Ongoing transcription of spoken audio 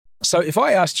So if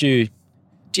I asked you,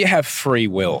 do you have free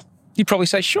will? You'd probably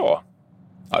say, sure.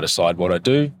 I decide what I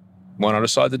do when I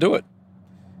decide to do it.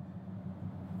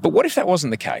 But what if that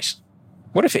wasn't the case?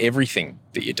 What if everything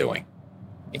that you're doing,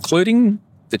 including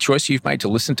the choice you've made to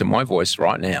listen to my voice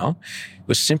right now,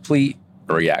 was simply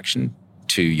a reaction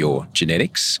to your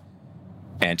genetics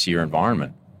and to your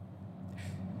environment?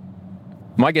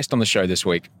 My guest on the show this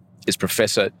week is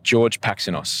Professor George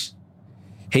Paxinos.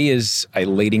 He is a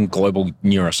leading global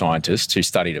neuroscientist who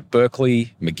studied at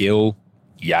Berkeley, McGill,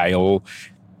 Yale.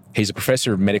 He's a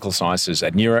professor of medical sciences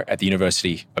at Neuro at the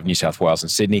University of New South Wales in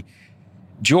Sydney.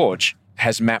 George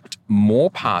has mapped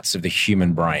more parts of the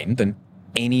human brain than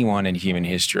anyone in human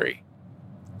history.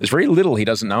 There's very little he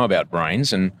doesn't know about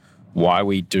brains and why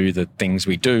we do the things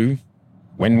we do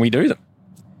when we do them.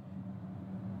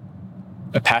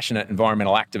 A passionate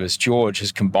environmental activist, George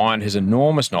has combined his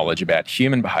enormous knowledge about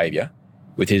human behaviour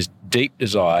with his deep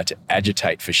desire to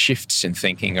agitate for shifts in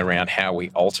thinking around how we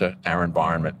alter our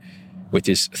environment with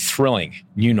his thrilling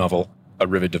new novel, A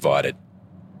River Divided.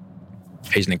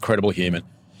 He's an incredible human,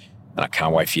 and I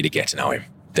can't wait for you to get to know him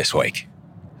this week.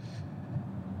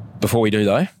 Before we do,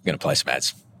 though, I'm going to play some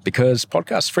ads because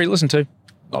podcasts are free to listen to,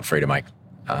 not free to make.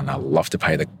 And I love to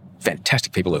pay the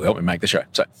fantastic people who help me make the show.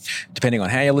 So depending on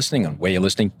how you're listening and where you're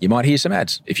listening, you might hear some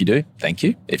ads. If you do, thank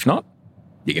you. If not,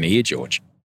 you're going to hear George.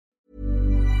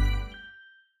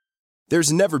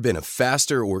 There's never been a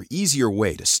faster or easier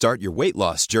way to start your weight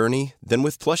loss journey than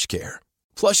with PlushCare.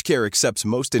 PlushCare accepts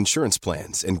most insurance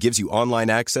plans and gives you online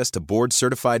access to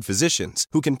board-certified physicians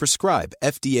who can prescribe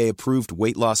FDA-approved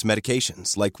weight loss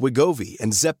medications like Wegovy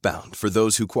and Zepbound for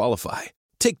those who qualify.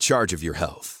 Take charge of your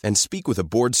health and speak with a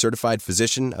board-certified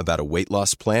physician about a weight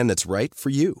loss plan that's right for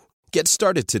you. Get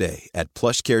started today at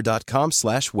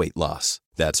plushcare.com/weight loss.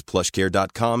 That's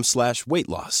plushcare.com/weight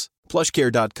loss.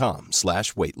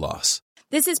 plushcare.com/weight loss.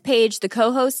 This is Paige, the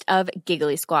co-host of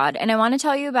Giggly Squad, and I want to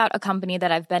tell you about a company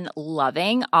that I've been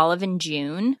loving, Olive &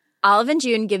 June. Olive &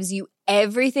 June gives you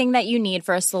everything that you need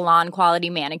for a salon-quality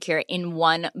manicure in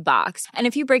one box. And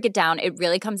if you break it down, it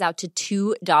really comes out to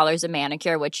 $2 a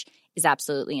manicure, which is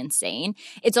absolutely insane.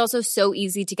 It's also so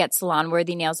easy to get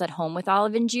salon-worthy nails at home with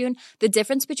Olive & June. The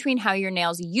difference between how your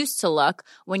nails used to look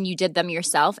when you did them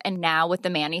yourself and now with the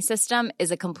Mani system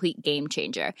is a complete game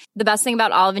changer. The best thing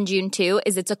about Olive & June, too,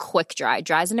 is it's a quick dry.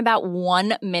 Dries in about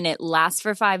 1 minute, lasts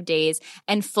for 5 days,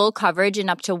 and full coverage in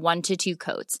up to 1 to 2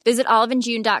 coats. Visit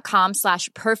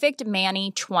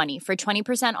oliveandjune.com/perfectmani20 for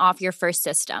 20% off your first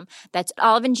system. That's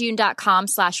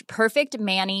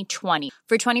oliveandjune.com/perfectmani20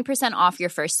 for 20% off your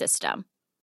first system.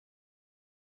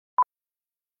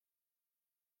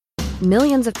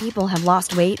 Millions of people have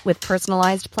lost weight with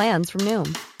personalized plans from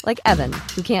Noom. Like Evan,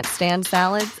 who can't stand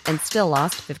salads and still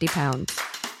lost 50 pounds.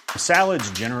 Salads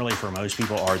generally for most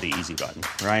people are the easy button,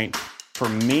 right? For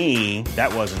me,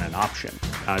 that wasn't an option.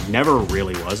 I never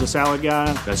really was a salad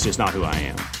guy. That's just not who I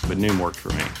am. But Noom worked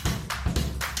for me.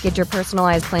 Get your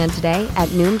personalized plan today at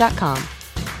Noom.com.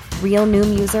 Real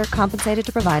Noom user compensated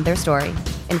to provide their story.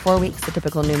 In 4 weeks, the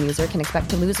typical Noom user can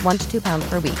expect to lose 1 to 2 pounds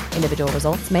per week. Individual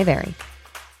results may vary.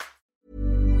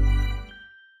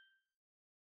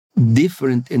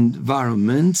 Different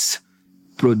environments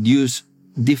produce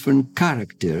different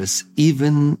characters,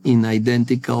 even in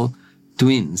identical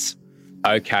twins.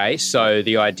 Okay, so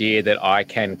the idea that I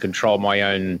can control my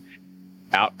own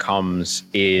outcomes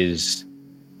is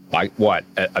like what,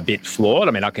 a bit flawed?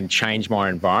 I mean, I can change my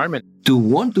environment. To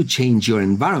want to change your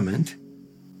environment,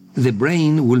 the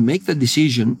brain will make the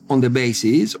decision on the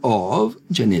basis of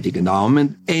genetic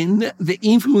endowment and the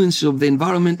influence of the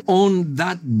environment on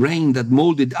that brain that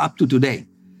molded up to today.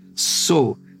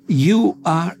 So you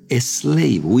are a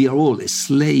slave. We are all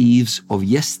slaves of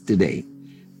yesterday.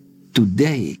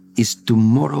 Today is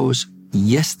tomorrow's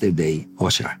yesterday,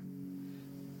 Osher.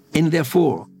 And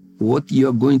therefore, what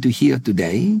you're going to hear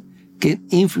today can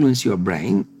influence your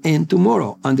brain, and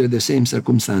tomorrow, under the same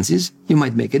circumstances, you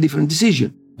might make a different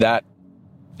decision. That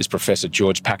is Professor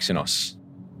George Paxinos,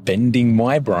 bending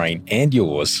my brain and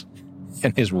yours.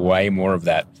 And there's way more of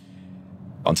that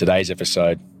on today's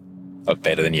episode of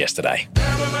Better Than Yesterday.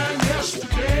 Better than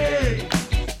yesterday.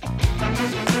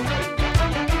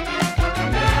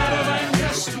 Better than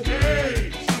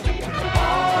yesterday.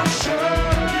 Oh, sure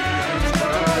is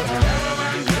better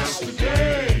than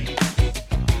yesterday.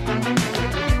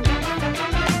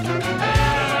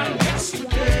 Better than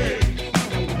yesterday.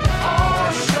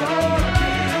 Oh, sure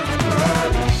is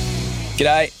better.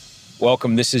 G'day.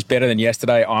 Welcome. This is Better Than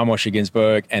Yesterday. I'm Osher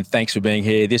Günsberg, and thanks for being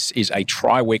here. This is a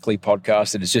tri-weekly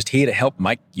podcast that is just here to help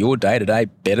make your day-to-day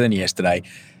better than yesterday.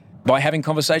 by having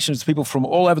conversations with people from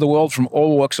all over the world, from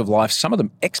all walks of life, some of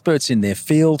them experts in their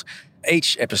field.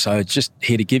 Each episode just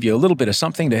here to give you a little bit of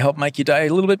something to help make your day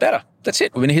a little bit better. That's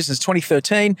it. We've been here since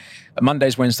 2013.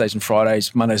 Mondays, Wednesdays and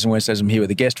Fridays. Mondays and Wednesdays I'm here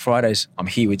with a guest. Fridays I'm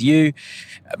here with you.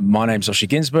 My name's Osher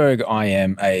Günsberg. I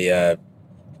am a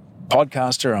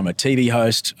podcaster. I'm a TV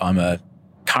host. I'm a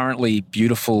currently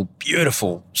beautiful,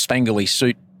 beautiful spangly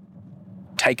suit,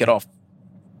 take it off,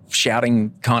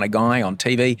 shouting kind of guy on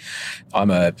TV.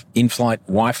 I'm a in-flight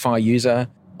Wi-Fi user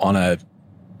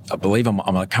I believe I'm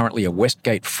currently a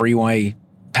Westgate Freeway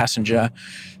passenger.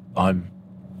 I'm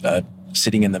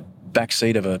sitting in the back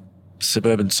seat of a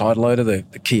suburban side loader, the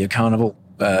Kia Carnival.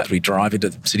 We drive into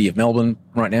the city of Melbourne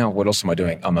right now. What else am I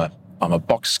doing? I'm a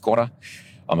box squatter.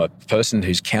 I'm a person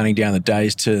who's counting down the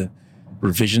days to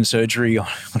revision surgery on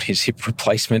his hip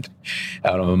replacement.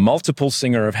 I'm a multiple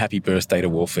singer of Happy Birthday to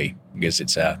Wolfie because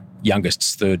it's our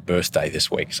youngest's third birthday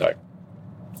this week. So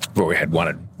we've already had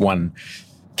one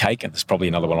cake, and there's probably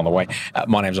another one on the way.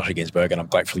 My name's Osher Günsberg, and I'm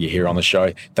grateful you're here on the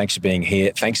show. Thanks for being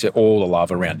here. Thanks for all the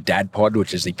love around Dad Pod,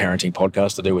 which is the parenting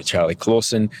podcast I do with Charlie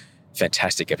Clausen.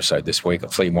 Fantastic episode this week. I'll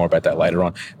tell you more about that later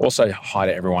on. Also, hi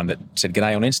to everyone that said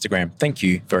g'day on Instagram. Thank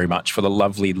you very much for the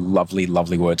lovely, lovely,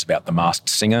 lovely words about The Masked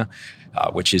Singer,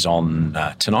 which is on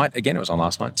tonight again. It was on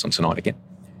last night. It's on tonight again.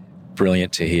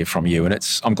 Brilliant to hear from you, and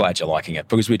I'm glad you're liking it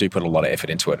because we do put a lot of effort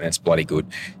into it, and it's bloody good.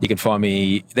 You can find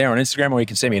me there on Instagram, or you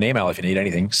can send me an email if you need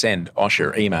anything. Send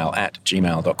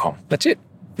osheremail@gmail.com. That's it.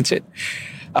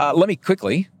 Let me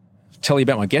quickly tell you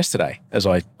about my guest today. There's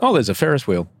a Ferris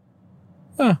wheel.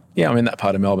 Oh, yeah, I'm in that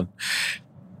part of Melbourne.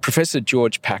 Professor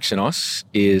George Paxinos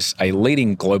is a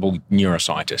leading global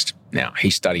neuroscientist. Now, he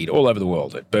studied all over the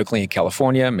world at Berkeley in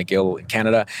California, McGill in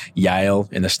Canada, Yale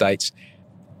in the States.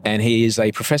 And he is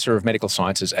a professor of medical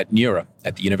sciences at Neura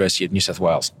at the University of New South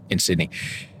Wales in Sydney.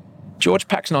 George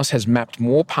Paxinos has mapped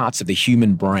more parts of the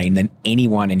human brain than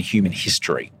anyone in human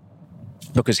history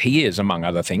because he is, among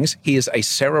other things, he is a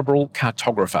cerebral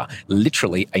cartographer,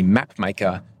 literally a map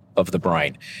maker of the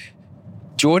brain.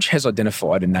 George has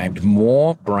identified and named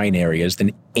more brain areas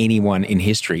than anyone in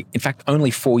history. In fact, only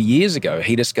 4 years ago,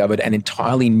 he discovered an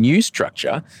entirely new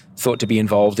structure thought to be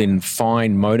involved in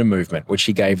fine motor movement, which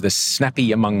he gave the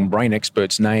snappy among brain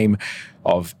experts name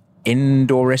of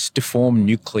endorestiform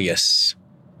nucleus.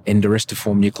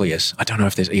 Endorestiform nucleus. I don't know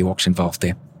if there's Ewoks involved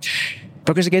there.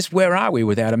 Because I guess where are we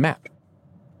without a map?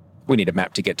 We need a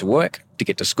map to get to work, to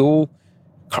get to school.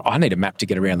 I need a map to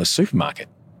get around the supermarket,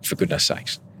 for goodness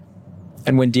sakes.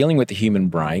 And when dealing with the human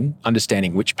brain,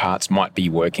 understanding which parts might be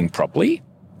working properly,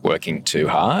 working too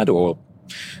hard, or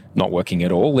not working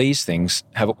at all, these things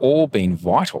have all been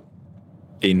vital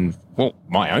in,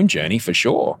 my own journey for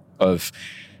sure, of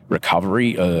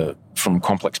recovery from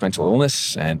complex mental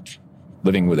illness and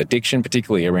living with addiction,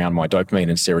 particularly around my dopamine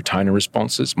and serotonin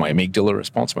responses, my amygdala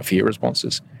response, my fear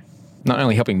responses. Not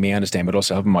only helping me understand, but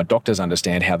also helping my doctors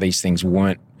understand how these things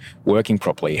weren't working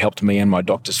properly. It helped me and my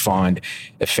doctors find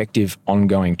effective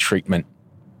ongoing treatment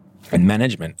and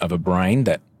management of a brain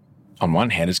that, on one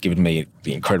hand, has given me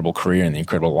the incredible career and the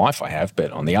incredible life I have,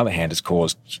 but on the other hand, has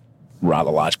caused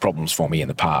rather large problems for me in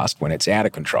the past when it's out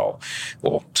of control,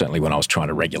 or certainly when I was trying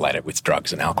to regulate it with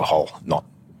drugs and alcohol, not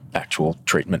actual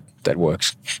treatment that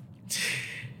works.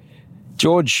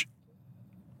 George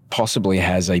possibly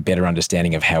has a better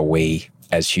understanding of how we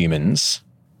as humans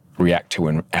react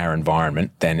to our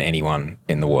environment than anyone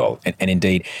in the world. And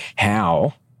indeed,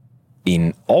 how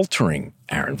in altering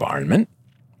our environment,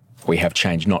 we have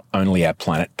changed not only our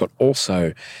planet, but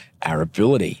also our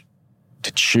ability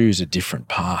to choose a different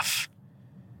path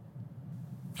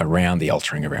around the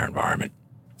altering of our environment.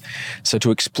 So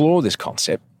to explore this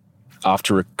concept,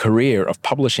 after a career of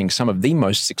publishing some of the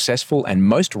most successful and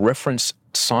most referenced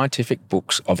scientific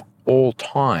books of all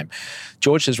time,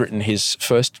 George has written his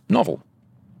first novel.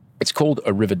 It's called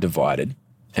A River Divided,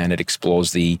 and it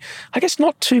explores the, I guess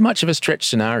not too much of a stretch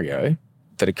scenario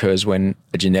that occurs when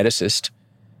a geneticist,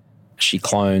 she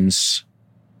clones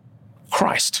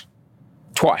Christ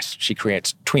twice. She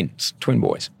creates twin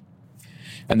boys.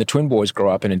 And the twin boys grow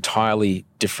up in entirely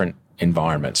different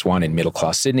environments, one in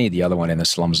middle-class Sydney, the other one in the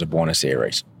slums of Buenos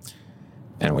Aires.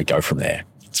 And we go from there.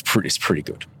 It's pretty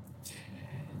good.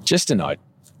 Just a note,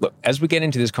 look, as we get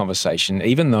into this conversation,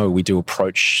 even though we do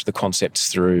approach the concepts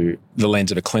through the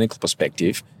lens of a clinical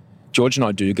perspective, George and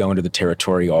I do go into the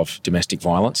territory of domestic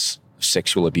violence,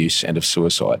 sexual abuse, and of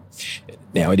suicide.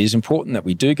 Now, it is important that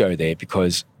we do go there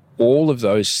because all of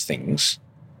those things,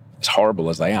 as horrible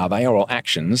as they are all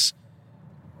actions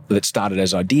that started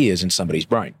as ideas in somebody's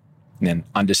brain. And then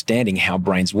understanding how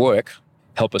brains work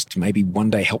help us to maybe one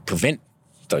day help prevent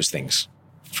those things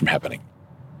from happening.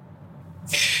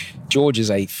 George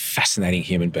is a fascinating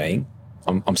human being.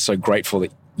 I'm so grateful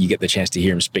that you get the chance to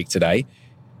hear him speak today.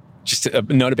 Just a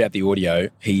note about the audio.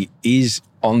 He is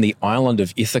on the island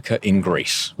of Ithaca in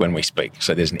Greece when we speak.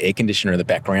 So there's an air conditioner in the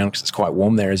background because it's quite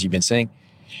warm there, as you've been seeing.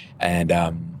 And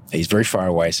he's very far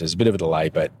away, so there's a bit of a delay,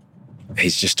 but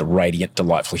he's just a radiant,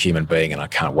 delightful human being, and I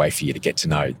can't wait for you to get to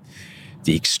know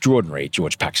the extraordinary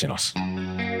George Paxinos.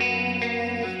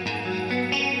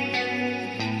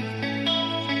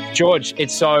 George,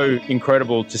 it's so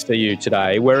incredible to see you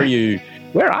today. Where are you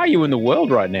in the world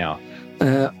right now?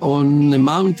 On a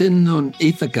mountain on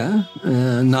Ithaca,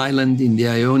 an island in the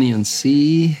Ionian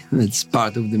Sea. It's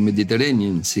part of the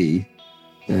Mediterranean Sea.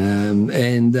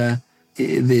 The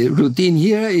routine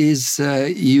here is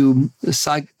I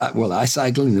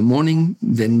cycle in the morning,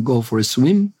 then go for a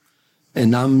swim,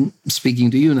 and I'm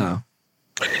speaking to you now.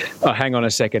 Oh, hang on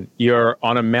a second. You're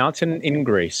on a mountain in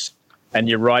Greece, and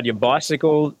you ride your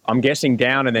bicycle, I'm guessing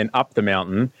down and then up the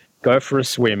mountain, go for a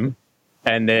swim,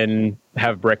 and then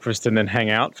have breakfast and then hang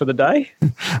out for the day?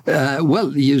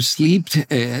 You sleep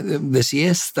the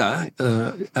siesta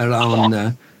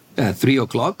around 3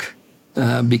 o'clock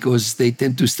because they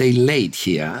tend to stay late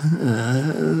here.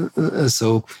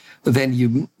 So then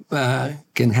you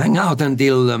can hang out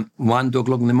until 1, 2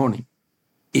 o'clock in the morning.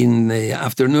 In the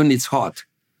afternoon, it's hot.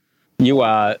 You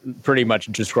are pretty much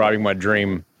describing my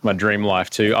dream life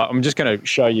too. I'm just going to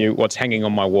show you what's hanging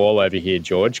on my wall over here,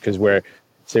 George, because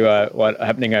see what's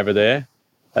happening over there.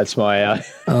 That's my.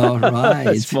 All right.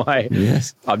 That's my.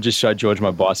 Yes. I've just showed George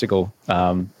my bicycle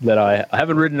that I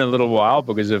haven't ridden in a little while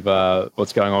because of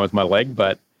what's going on with my leg,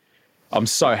 but I'm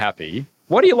so happy.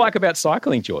 What do you like about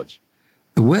cycling, George?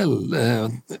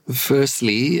 Well,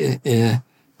 firstly,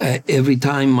 every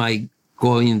time I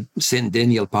go in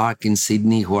Centennial Park in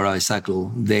Sydney, where I cycle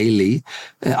daily,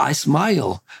 I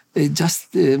smile.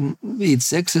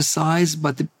 It's exercise,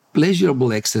 but a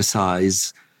pleasurable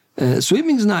exercise.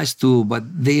 Swimming is nice too, but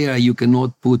there you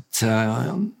cannot put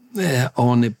on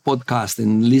a podcast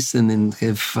and listen and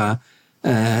have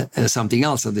something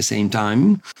else at the same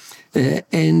time.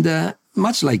 And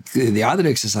much like the other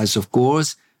exercise, of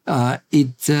course,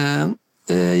 it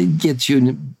gets you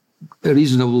in a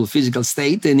reasonable physical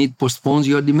state and it postpones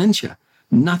your dementia.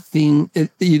 Nothing.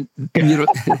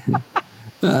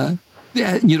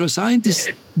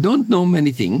 Neuroscientists don't know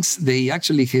many things. They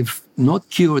actually have not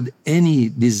cured any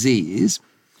disease,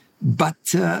 but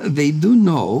they do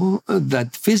know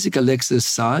that physical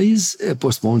exercise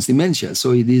postpones dementia.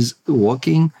 So it is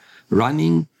walking,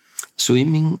 running,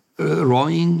 swimming,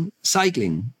 rowing,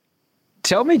 cycling.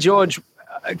 Tell me, George,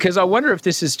 because I wonder if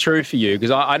this is true for you,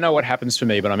 because I know what happens for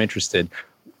me, but I'm interested.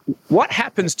 What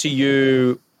happens to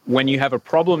you when you have a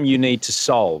problem you need to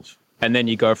solve and then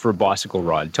you go for a bicycle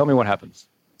ride? Tell me what happens.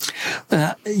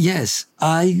 Yes,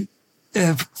 I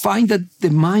find that the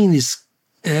mind is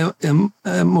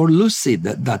more lucid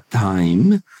at that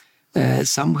time.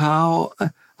 Somehow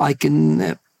I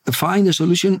can find a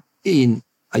solution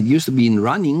I used to be in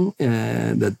running,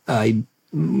 that I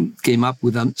came up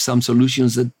with some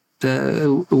solutions that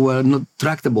were not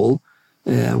tractable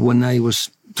when I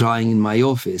was trying in my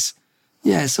office.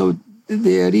 Yeah, so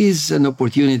there is an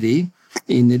opportunity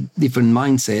in a different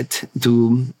mindset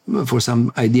for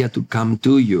some idea to come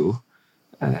to you.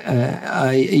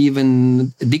 I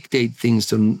even dictate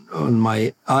things on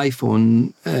my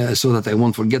iPhone so that I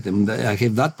won't forget them. I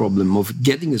have that problem of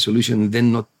getting a solution and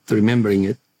then not remembering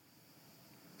it.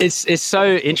 It's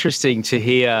so interesting to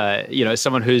hear,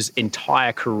 someone whose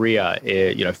entire career,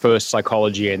 first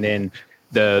psychology and then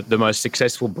the most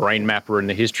successful brain mapper in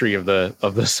the history of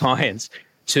the science,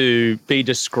 to be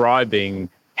describing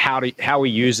how he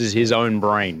uses his own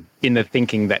brain in the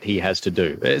thinking that he has to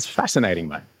do. It's fascinating,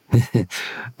 mate.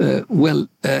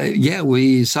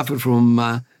 We suffer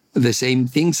from the same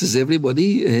things as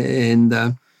everybody, and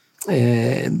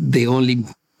the only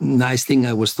nice thing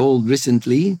I was told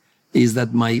recently is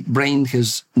that my brain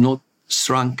has not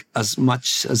shrunk as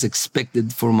much as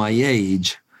expected for my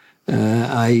age.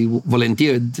 I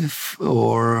volunteered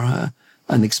for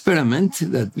an experiment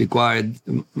that required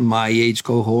my age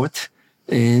cohort,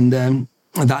 and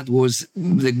that was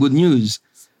the good news.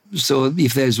 So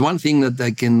if there's one thing that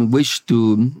I can wish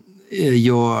to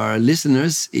your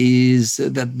listeners is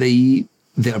that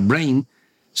their brain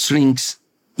shrinks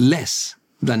less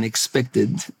than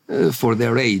expected for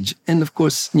their age. And of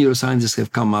course, neuroscientists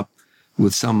have come up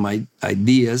with some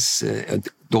ideas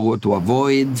to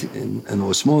avoid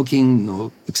no smoking,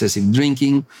 no excessive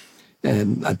drinking,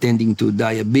 attending to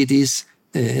diabetes,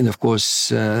 and of course,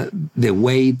 their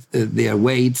weight,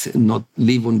 not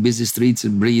live on busy streets,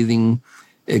 breathing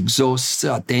exhaust,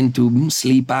 attend to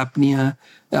sleep apnea,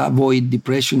 avoid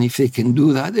depression if they can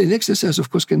do that. And exercise, of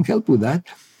course, can help with that.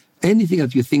 Anything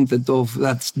that you think that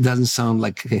doesn't sound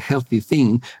like a healthy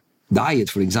thing, diet,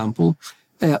 for example,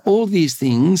 all these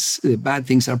things, bad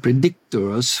things, are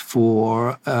predictors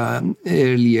for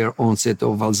earlier onset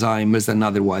of Alzheimer's than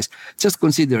otherwise. Just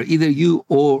consider either you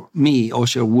or me,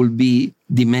 Osher, will be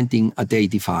dementing at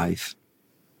 85.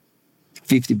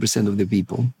 50% of the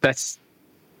people. That's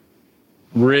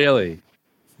really,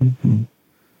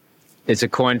 it's a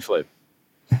coin flip.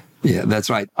 Yeah, that's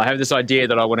right. I have this idea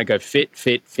that I want to go fit,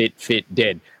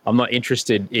 dead. I'm not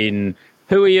interested in,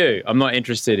 who are you? I'm not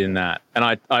interested in that. And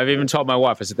I've even told my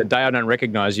wife, I said, the day I don't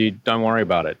recognize you, don't worry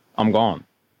about it. I'm gone.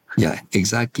 Yeah,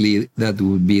 exactly. That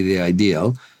would be the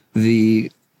ideal.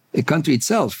 The country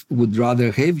itself would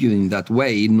rather have you in that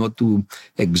way, not to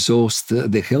exhaust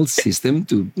the health system,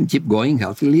 to keep going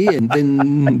healthily and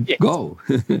then Yes. go.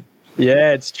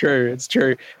 Yeah, it's true. It's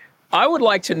true. I would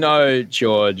like to know,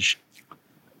 George,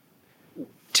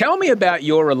 tell me about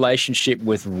your relationship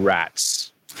with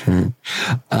rats.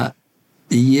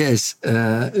 Yes.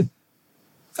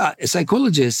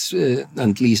 Psychologists,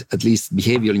 at least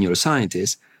behavioral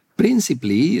neuroscientists,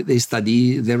 principally they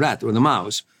study the rat or the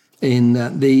mouse, and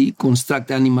they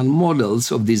construct animal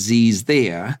models of disease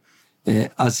there.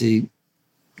 As a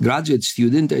graduate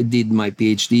student, I did my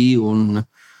PhD on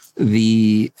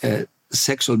the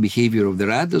sexual behavior of the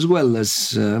rat, as well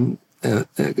as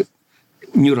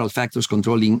neural factors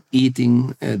controlling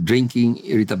eating, drinking,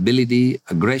 irritability,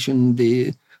 aggression.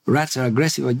 The rats are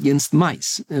aggressive against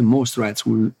mice. Most rats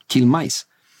will kill mice.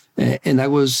 And I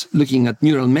was looking at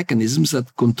neural mechanisms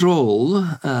that control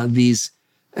these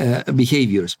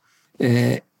behaviors.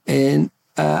 And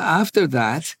after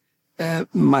that,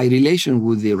 my relation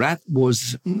with the rat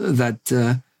was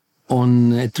that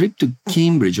on a trip to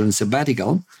Cambridge on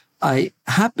sabbatical, I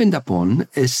happened upon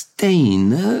a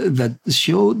stain that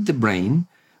showed the brain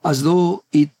as though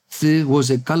it was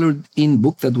a colored-in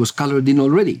book that was colored in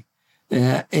already.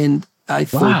 And I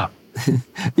thought,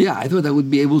 yeah, I thought I would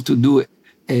be able to do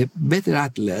a better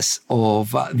atlas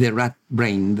of the rat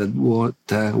brain than what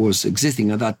was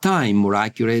existing at that time, more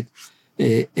accurate.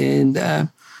 And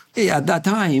at that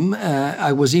time,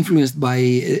 I was influenced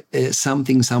by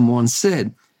something someone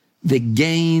said. The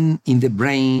gain in the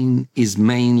brain is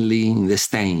mainly in the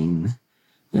stain.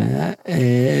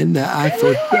 And I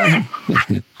thought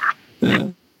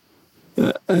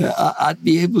I'd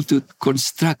be able to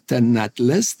construct an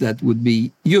atlas that would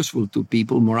be useful to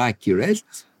people, more accurate.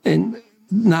 And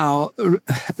now,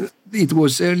 it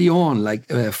was early on, like,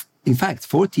 in fact,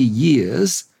 40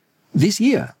 years, this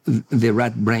year, the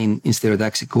rat brain in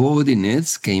stereotaxic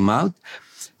coordinates came out.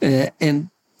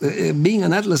 And being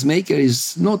an atlas maker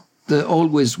is not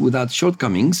always without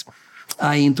shortcomings.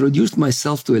 I introduced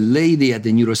myself to a lady at a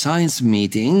neuroscience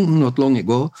meeting not long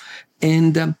ago,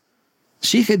 and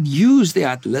she had used the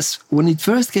atlas when it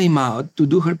first came out to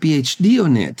do her PhD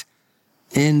on it.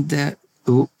 And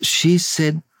she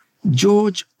said,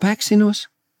 "George Paxinos,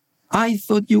 I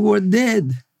thought you were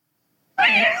dead."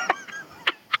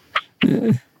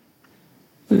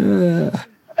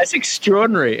 That's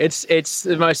extraordinary. It's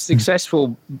the most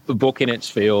successful book in its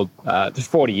field.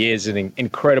 40 years, an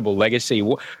incredible legacy.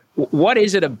 What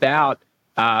is it about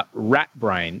rat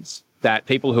brains that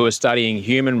people who are studying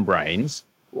human brains,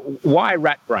 why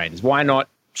rat brains? Why not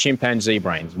chimpanzee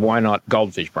brains? Why not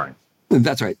goldfish brains?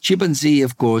 That's right. Chimpanzee,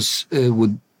 of course,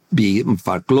 would be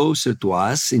far closer to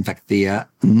us. In fact, there are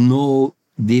no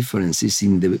differences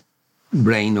in the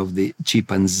brain of the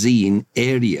chimpanzee in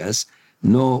areas,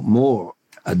 no more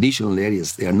additional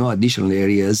areas. There are no additional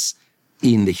areas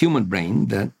in the human brain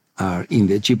that are in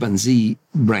the chimpanzee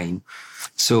brain.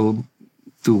 So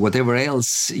to whatever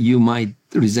else you might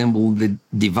resemble the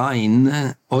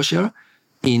divine, Osher,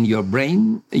 in your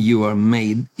brain, you are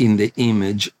made in the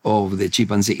image of the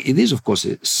chimpanzee. It is, of course,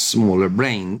 a smaller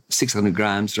brain, 600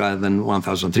 grams rather than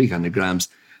 1,300 grams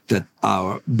that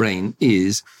our brain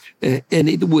is. And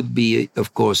it would be,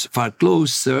 of course, far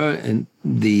closer, and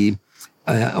the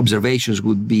observations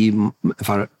would be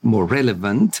far more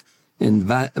relevant and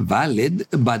valid,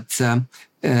 but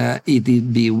it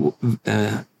would be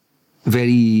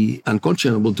very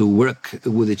unconscionable to work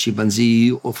with a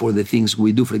chimpanzee or for the things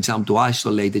we do, for example, to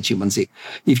isolate the chimpanzee.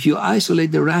 If you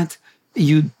isolate the rat,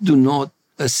 you do not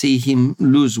see him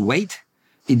lose weight.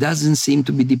 He doesn't seem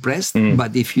to be depressed,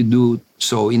 but if you do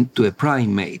so into a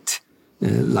primate,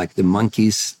 like the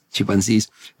monkeys, chimpanzees,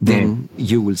 then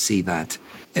you will see that.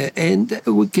 And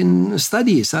we can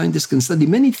study, scientists can study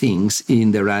many things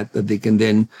in the rat that they can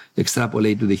then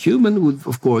extrapolate to the human with,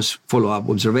 of course, follow-up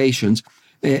observations.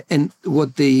 And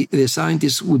what the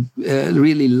scientists would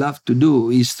really love to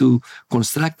do is to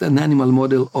construct an animal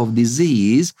model of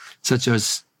disease, such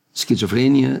as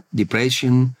schizophrenia,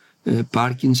 depression,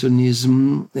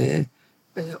 Parkinsonism,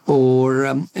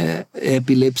 or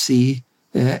epilepsy.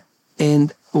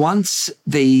 And once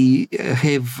they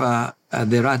have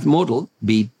the right model,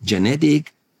 be it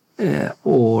genetic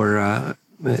or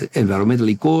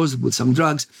environmentally caused with some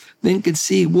drugs, then you can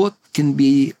see what can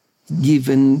be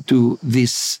given to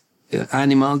this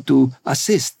animal to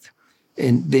assist.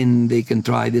 And then they can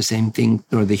try the same thing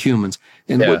for the humans.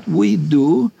 And what we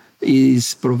do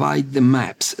is provide the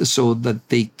maps so that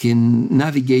they can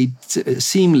navigate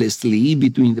seamlessly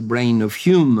between the brain of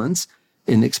humans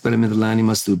and experimental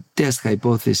animals to test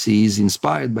hypotheses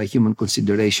inspired by human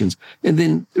considerations and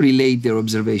then relate their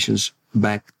observations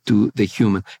back to the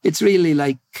human. It's really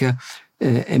like a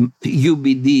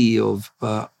UBD of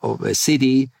a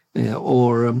city,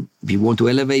 or if you want to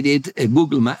elevate it, a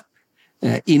Google map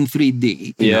in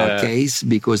 3D in our case,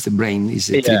 because the brain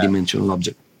is a three-dimensional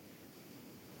object.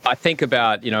 I think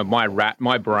about,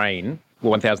 my brain,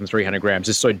 1,300 grams,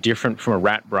 is so different from a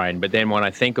rat brain. But then when I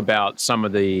think about some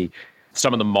of the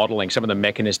modeling, some of the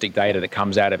mechanistic data that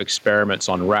comes out of experiments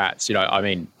on rats,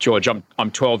 George,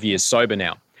 I'm 12 years sober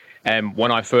now. And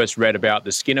when I first read about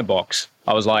the Skinner box,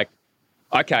 I was like,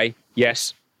 okay,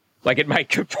 yes. Like, it made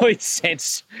complete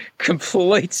sense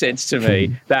to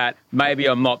me that maybe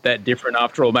I'm not that different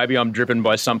after all. Maybe I'm driven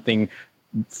by something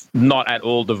not at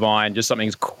all divine, just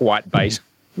something quite base.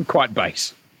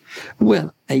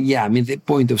 Well, the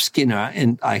point of Skinner,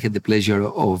 and I had the pleasure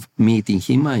of meeting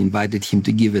him. I invited him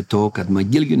to give a talk at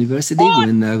McGill University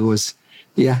when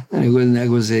I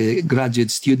was a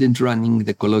graduate student running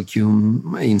the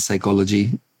colloquium in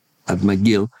psychology at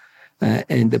McGill.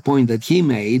 And the point that he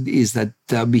made is that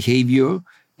behavior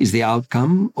is the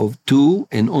outcome of two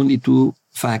and only two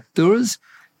factors: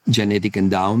 genetic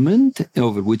endowment,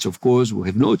 over which, of course, we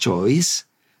have no choice,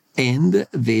 and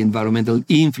the environmental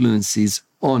influences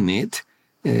on it,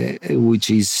 which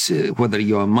is whether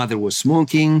your mother was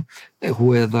smoking,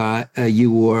 whether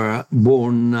you were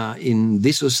born in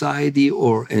this society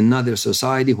or another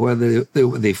society, whether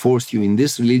they forced you in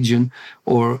this religion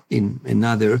or in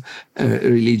another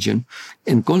religion.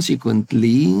 And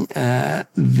consequently,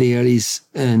 there is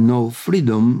no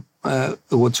freedom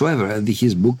whatsoever.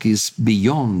 His book is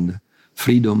beyond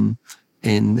freedom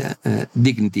and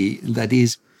dignity. That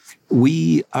is,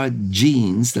 we are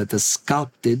genes that are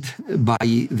sculpted by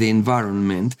the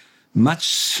environment,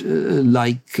 much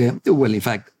like, in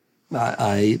fact,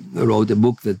 I wrote a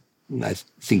book that I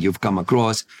think you've come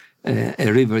across,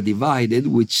 A River Divided,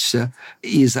 which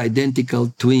is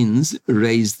identical twins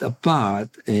raised apart,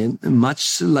 and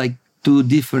much like two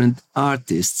different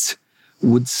artists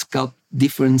would sculpt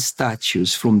different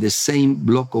statues from the same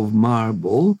block of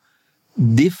marble,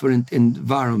 different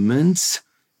environments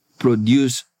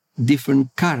produce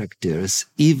different characters,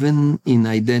 even in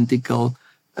identical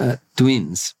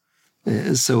twins.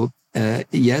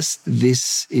 Yes,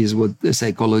 this is what the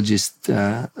psychologists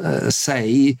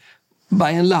say.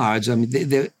 By and large,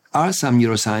 there are some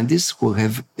neuroscientists who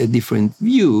have a different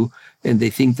view, and they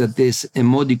think that there's a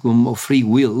modicum of free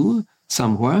will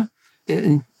somewhere,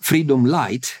 freedom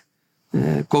light,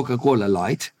 Coca-Cola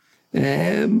light.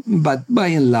 But by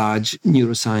and large,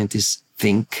 neuroscientists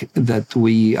think that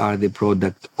we are the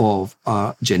product of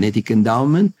our genetic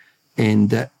endowment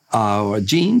and our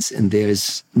genes, and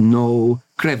there's no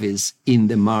crevice in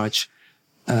the march,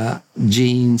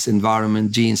 genes,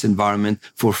 environment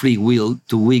for free will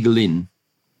to wiggle in.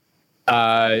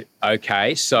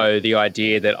 Okay, so the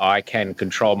idea that I can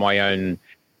control my own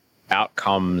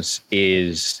outcomes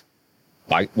is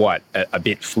like what, a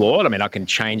bit flawed? I can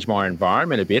change my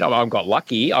environment a bit. I got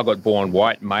lucky. I got born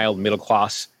white, male, middle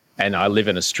class, and I live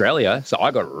in Australia, so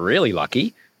I got really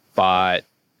lucky. But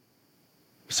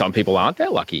some people aren't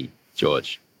that lucky,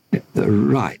 George.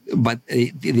 Right. But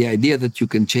the idea that you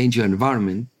can change your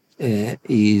environment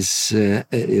is a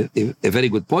very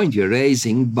good point you're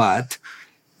raising. But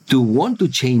to want to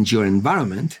change your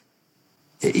environment,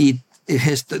 it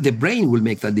has to, the brain will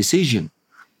make that decision.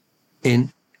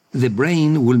 And the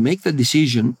brain will make the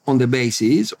decision on the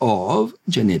basis of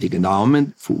genetic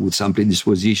endowment, with some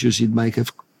predispositions it might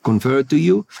have conferred to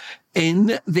you,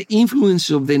 and the influence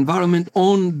of the environment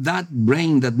on that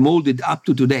brain that molded up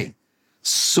to today.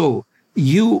 So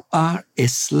you are a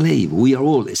slave. We are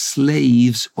all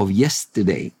slaves of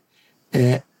yesterday.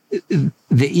 The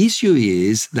issue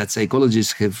is that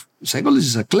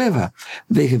psychologists are clever.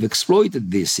 They have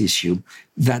exploited this issue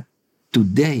that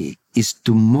today is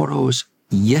tomorrow's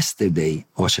yesterday,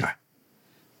 Osher.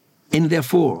 And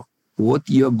therefore, what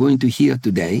you're going to hear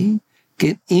today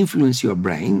can influence your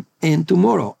brain, and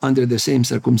tomorrow, under the same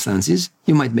circumstances,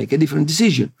 you might make a different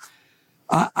decision.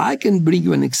 I can bring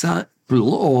you an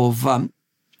example of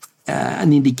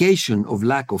an indication of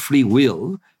lack of free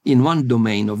will in one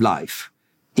domain of life,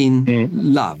 in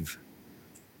love.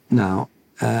 Now,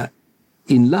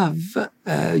 in love,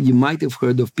 you might have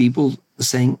heard of people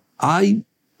saying, I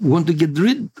want to get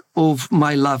rid of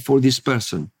my love for this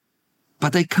person,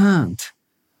 but I can't.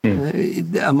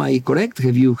 Am I correct?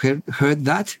 Have you heard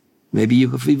that? Maybe you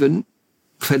have even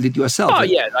felt it yourself. Oh,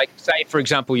 yeah. Like, say, for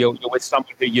example, you're with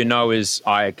someone who you know is,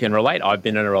 I can relate. I've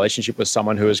been in a relationship with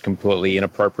someone who is completely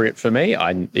inappropriate for me.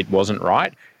 It wasn't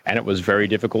right. And it was very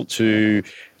difficult to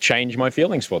change my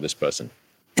feelings for this person.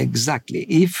 Exactly.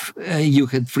 If you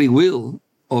had free will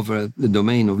over the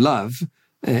domain of love,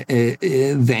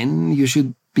 then you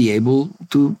should be able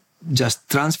to just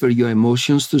transfer your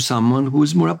emotions to someone who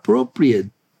is more appropriate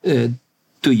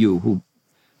to you, who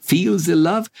feels the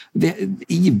love.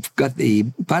 You've got the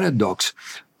paradox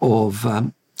of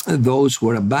those who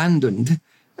are abandoned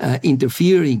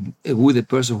interfering with the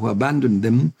person who abandoned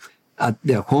them at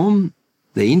their home,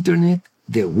 the internet,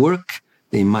 their work.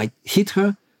 They might hit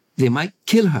her, they might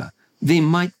kill her, they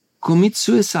might commit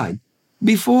suicide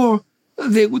before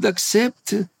they would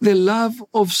accept the love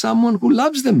of someone who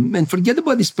loves them and forget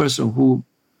about this person who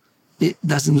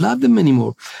doesn't love them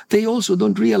anymore. They also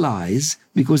don't realize,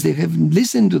 because they haven't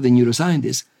listened to the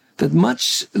neuroscientists, that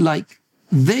much like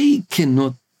they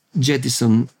cannot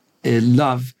jettison a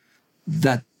love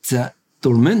that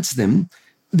torments them,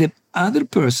 the other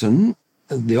person,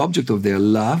 the object of their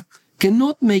love,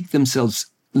 cannot make themselves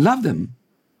love them.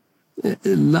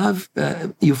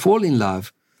 You fall in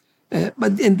love.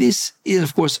 And this is,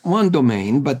 of course, one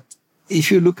domain, but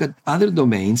if you look at other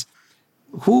domains,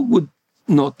 who would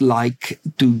not like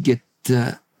to get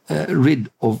rid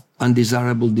of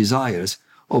undesirable desires,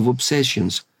 of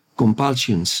obsessions,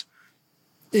 compulsions?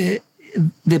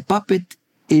 The puppet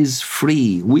is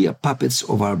free. We are puppets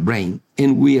of our brain,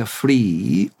 and we are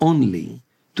free only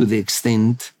to the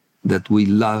extent that we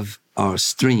love our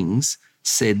strings,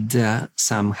 said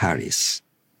Sam Harris.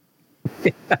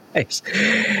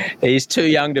 He's too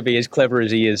young to be as clever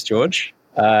as he is, George.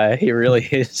 He really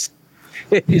is.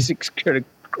 He's a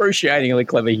excruciatingly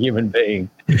clever human being.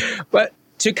 But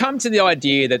to come to the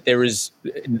idea that there is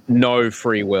no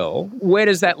free will, where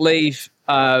does that leave,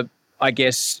 I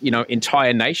guess,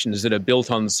 entire nations that are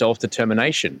built on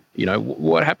self-determination?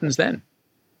 What happens then?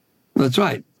 That's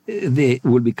right. There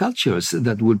will be cultures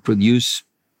that will produce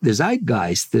the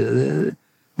zeitgeist,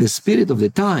 the spirit of the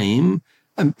time.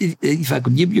 If I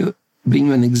could bring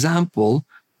you an example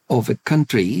of a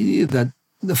country that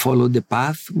followed the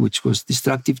path which was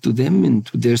destructive to them and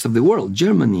to the rest of the world,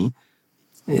 Germany,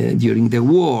 during the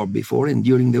war, before and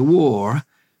during the war,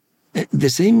 the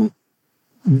same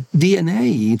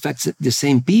DNA, in fact, the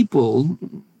same people,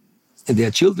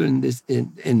 their children,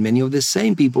 and many of the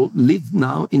same people live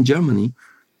now in Germany.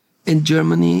 And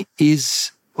Germany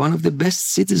is one of the best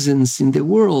citizens in the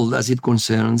world as it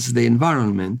concerns the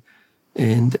environment.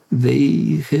 And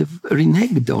they have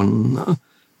reneged on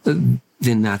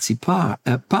the Nazi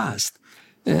past.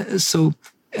 So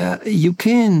you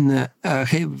can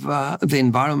have the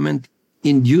environment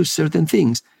induce certain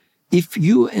things. If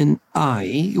you and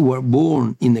I were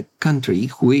born in a country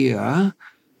where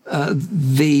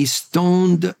they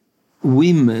stoned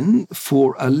women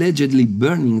for allegedly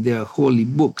burning their holy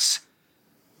books,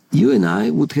 you and I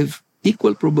would have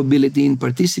equal probability in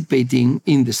participating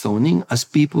in the stoning as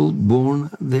people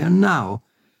born there now.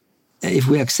 If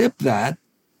we accept that,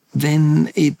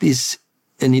 then it is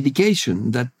an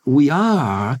indication that we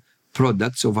are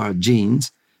products of our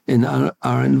genes and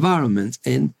our environment.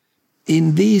 And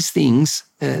in these things,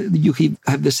 you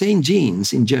have the same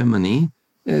genes in Germany,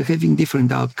 having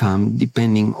different outcome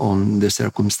depending on the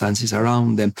circumstances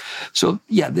around them. So,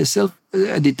 yeah, the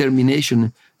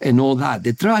self-determination and all that,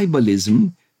 the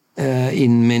tribalism,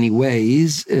 in many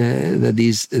ways, that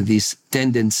is this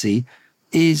tendency,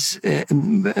 is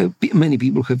many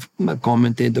people have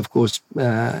commented, of course,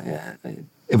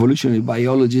 evolutionary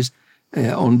biologists,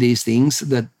 on these things,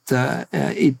 that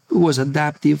it was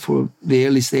adaptive for the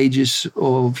early stages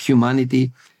of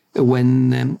humanity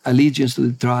when allegiance to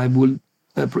the tribe will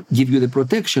give you the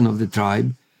protection of the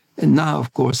tribe. And now,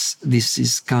 of course, this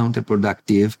is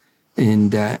counterproductive,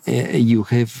 and you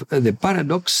have the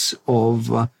paradox of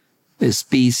a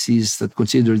species that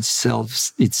considers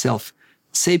itself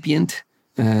sapient,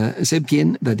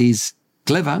 that is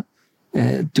clever,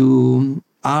 to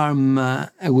arm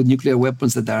with nuclear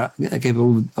weapons that are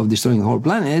capable of destroying the whole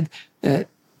planet.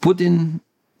 Putin,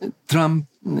 Trump,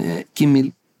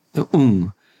 Kim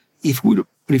If we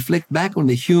reflect back on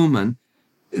the human,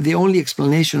 the only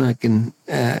explanation I can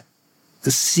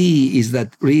see is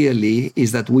that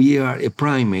we are a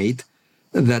primate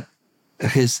that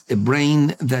has a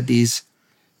brain that is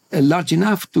large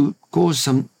enough to cause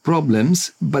some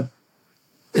problems, but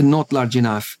not large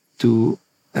enough to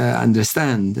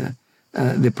understand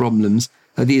the problems.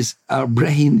 That is, our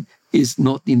brain is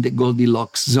not in the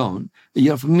Goldilocks zone.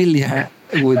 You're familiar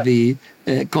with the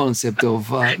concept of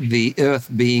the Earth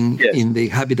being in the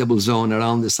habitable zone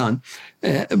around the sun.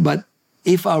 But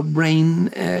if our brain,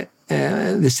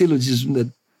 the syllogism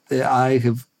that I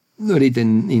have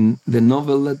written in the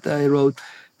novel that I wrote,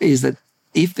 is that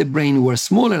if the brain were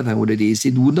smaller than what it is,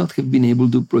 it would not have been able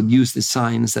to produce the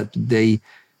science that today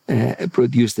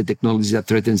produce the technology that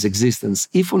threatens existence.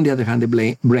 If, on the other hand,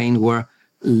 the brain were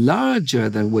larger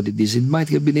than what it is, it might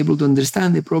have been able to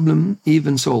understand the problem,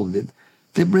 even solve it.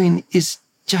 The brain is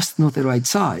just not the right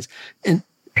size. And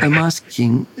I'm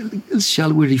asking,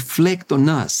 shall we reflect on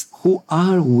us? Who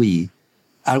are we?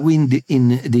 Are we in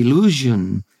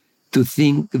delusion to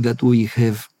think that we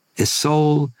have a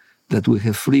soul, that we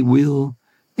have free will,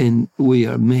 and we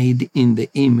are made in the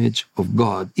image of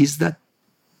God? Is that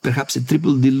perhaps a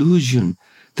triple delusion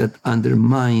that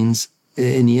undermines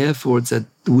any efforts that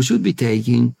we should be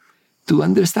taking to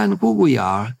understand who we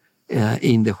are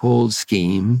in the whole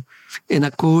scheme and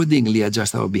accordingly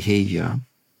adjust our behavior?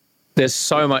 There's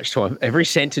so much to every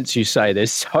sentence you say.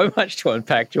 There's so much to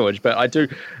unpack, George. But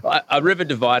A River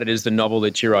Divided is the novel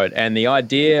that you wrote, and the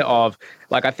idea of,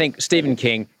 like, I think Stephen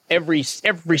King, every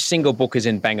single book is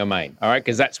in Bangor, Maine. All right,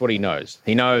 because that's what he knows.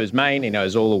 He knows Maine. He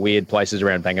knows all the weird places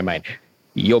around Bangor, Maine.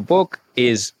 Your book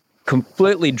is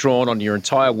completely drawn on your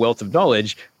entire wealth of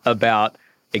knowledge about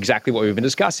exactly what we've been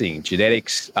discussing: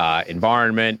 genetics,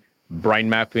 environment, brain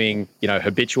mapping,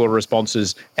 habitual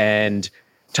responses, and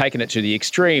taken it to the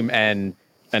extreme. And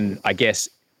I guess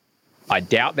I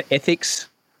doubt the ethics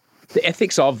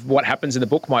of what happens in the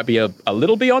book might be a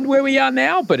little beyond where we are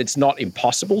now, but it's not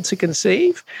impossible to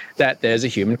conceive that there's a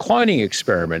human cloning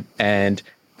experiment and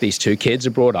these two kids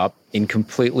are brought up in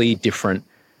completely different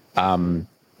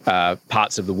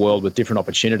parts of the world with different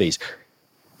opportunities.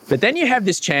 But then you have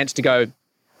this chance to go,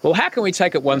 well, how can we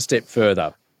take it one step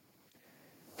further?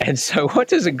 And so what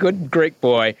does a good Greek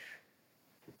boy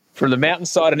from the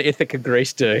mountainside in Ithaca,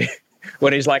 Greece do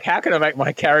when he's like, how can I make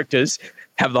my characters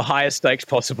have the highest stakes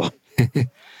possible?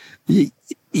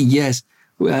 Yes,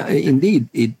 well, indeed.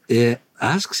 It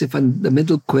asks a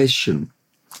fundamental question.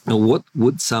 What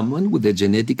would someone with the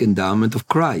genetic endowment of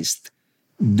Christ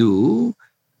do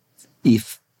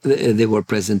if they were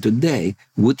present today?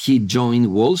 Would he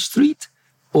join Wall Street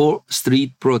or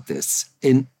street protests?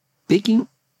 And picking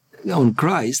on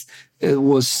Christ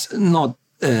was not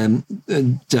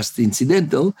just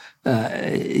incidental.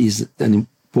 He's an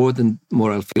important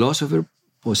moral philosopher,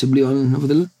 possibly one of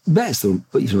the best, or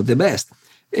if not the best.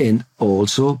 And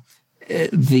also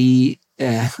the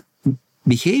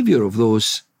behavior of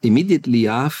those immediately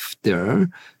after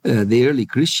the early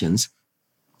Christians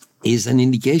is an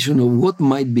indication of what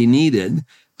might be needed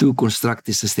to construct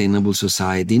a sustainable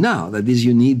society now. That is,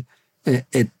 you need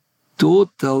a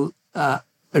total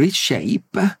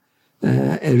reshape,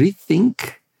 a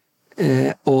rethink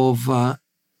of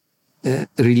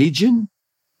religion,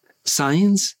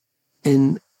 science,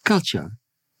 and culture.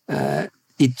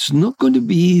 It's not going to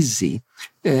be easy.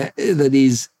 That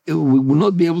is, we will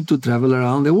not be able to travel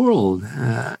around the world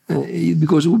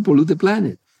because it will pollute the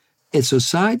planet. A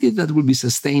society that will be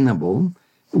sustainable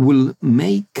will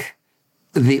make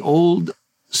the old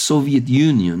Soviet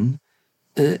Union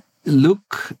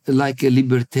look like a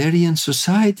libertarian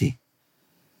society.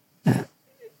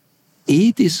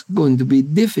 It is going to be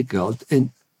difficult,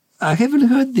 and I haven't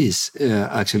heard this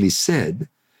actually said,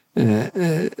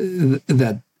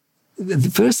 that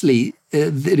firstly,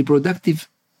 the reproductive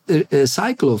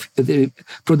cycle of the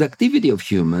productivity of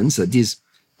humans, that is,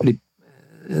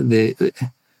 the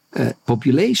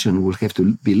population will have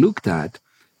to be looked at.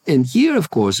 And here, of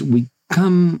course,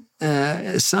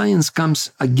 science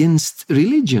comes against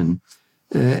religion.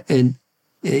 And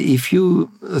if you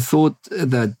thought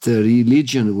that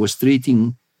religion was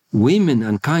treating women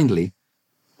unkindly,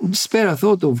 spare a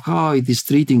thought of how it is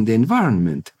treating the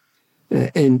environment.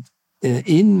 And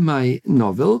in my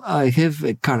novel, I have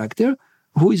a character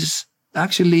who is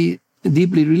actually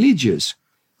deeply religious,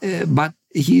 but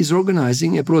he is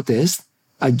organizing a protest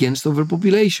against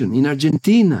overpopulation in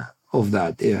Argentina, of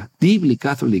that deeply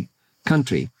Catholic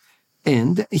country.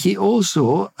 And he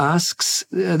also asks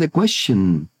the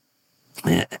question,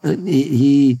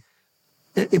 he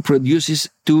produces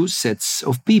two sets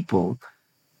of people,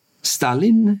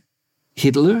 Stalin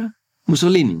Hitler,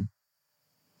 Mussolini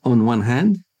on one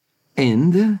hand,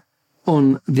 and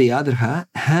on the other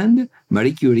hand,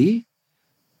 Marie Curie,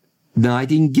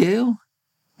 Nightingale,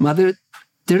 Mother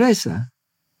Teresa.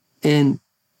 And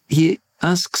he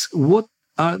asks, what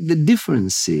are the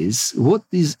differences? What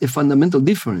is a fundamental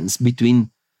difference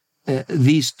between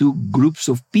these two groups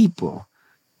of people?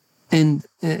 And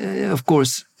of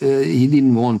course, he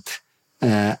didn't want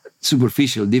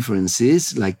superficial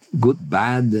differences like good,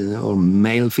 bad, or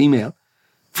male, female.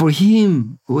 For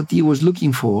him, what he was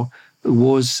looking for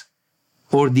was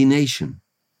ordination.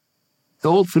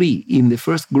 All three in the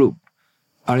first group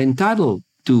are entitled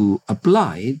to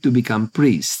apply to become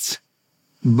priests,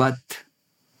 but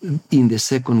in the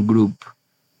second group,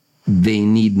 they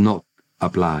need not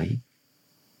apply.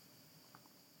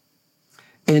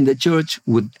 And the church,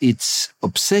 with its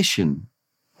obsession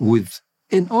with,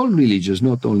 and all religions,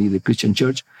 not only the Christian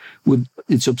church, with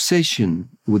its obsession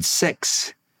with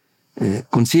sex,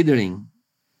 considering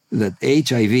that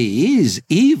HIV is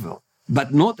evil,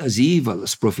 but not as evil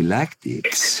as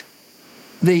prophylactics,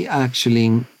 they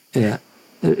actually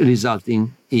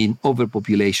resulting in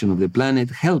overpopulation of the planet,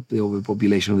 help the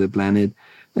overpopulation of the planet,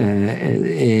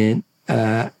 and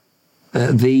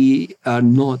they are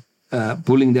not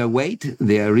pulling their weight.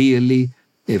 They are really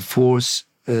a force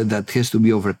that has to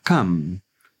be overcome.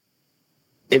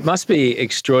 It must be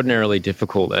extraordinarily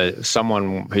difficult as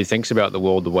someone who thinks about the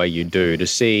world the way you do to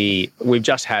see, we've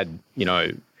just had,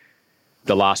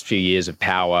 the last few years of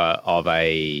power of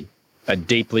a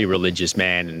deeply religious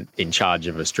man in charge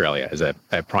of Australia as a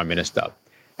prime minister.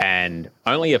 And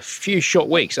only a few short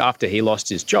weeks after he lost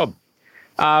his job,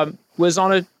 was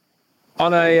on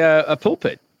a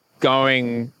pulpit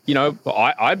going,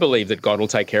 I believe that God will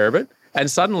take care of it. And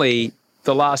suddenly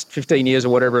the last 15 years or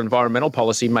whatever environmental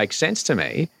policy makes sense to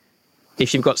me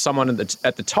if you've got someone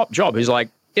at the top job who's like,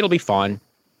 it'll be fine.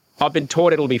 I've been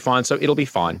taught it'll be fine, so it'll be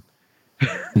fine.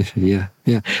 Yeah.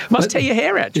 Must tear your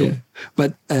hair out, George. Yeah.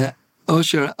 But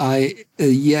Osher, I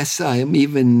am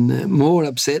even more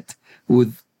upset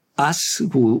with us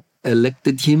who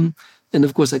elected him. And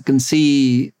of course, I can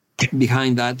see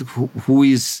behind that who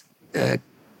is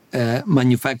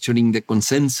manufacturing the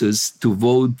consensus to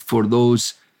vote for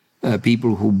those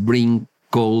people who bring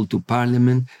coal to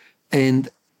Parliament. And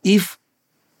if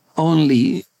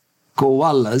only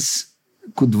koalas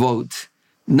could vote,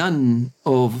 none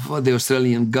of the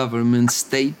Australian government,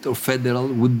 state or federal,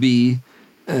 would be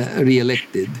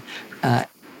re-elected.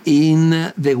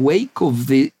 In the wake of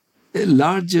the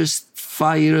largest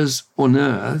fires on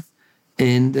Earth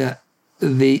and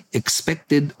the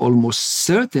expected, almost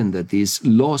certain that is,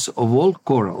 loss of all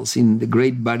corals in the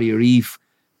Great Barrier Reef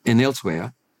and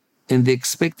elsewhere, and the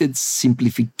expected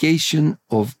simplification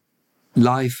of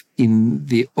life in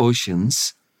the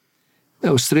oceans,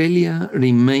 Australia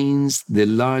remains the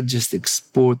largest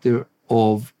exporter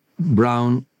of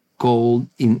brown coal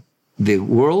in the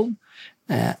world,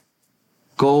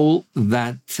 coal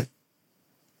that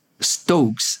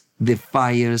stokes the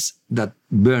fires that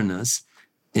burn us,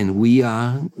 and we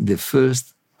are the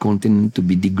first continent to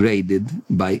be degraded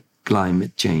by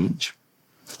climate change.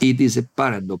 It is a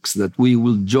paradox that we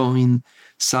will join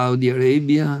Saudi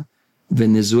Arabia,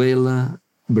 Venezuela,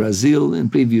 Brazil,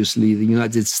 and previously the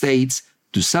United States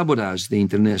to sabotage the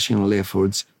international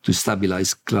efforts to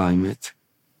stabilize climate.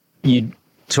 You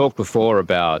talked before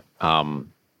about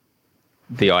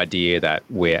the idea that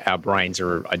our brains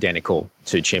are identical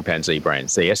to chimpanzee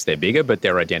brains. Yes, they're bigger, but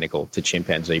they're identical to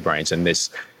chimpanzee brains. And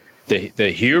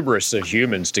the hubris of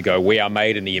humans to go, we are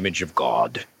made in the image of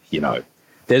God,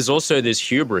 There's also this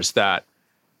hubris that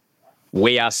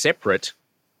we are separate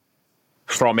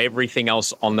from everything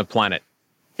else on the planet.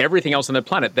 Everything else on the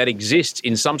planet that exists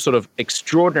in some sort of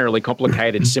extraordinarily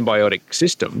complicated symbiotic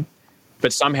system,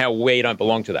 but somehow we don't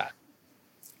belong to that.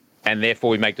 And therefore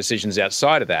we make decisions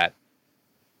outside of that.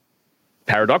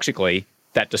 Paradoxically,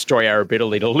 that destroy our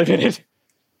ability to live in it.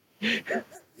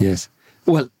 Yes.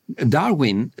 Well,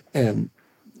 Darwin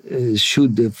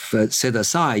should have set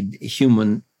aside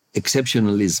human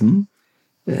exceptionalism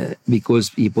because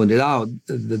he pointed out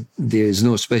that there is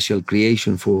no special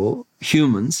creation for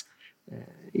humans.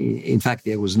 In fact,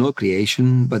 there was no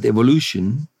creation, but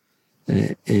evolution,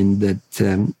 and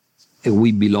that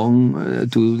we belong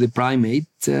to the primate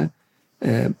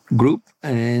group,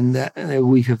 and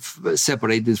we have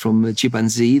separated from the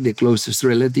chimpanzee, the closest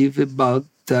relative, about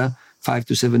 5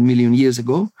 to 7 million years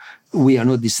ago. We are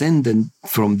not descendant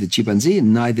from the chimpanzee,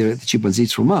 and neither the chimpanzee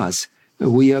is from us.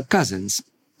 We are cousins,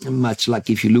 much like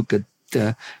if you look at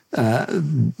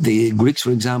the Greeks,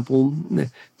 for example,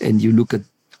 and you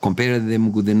compare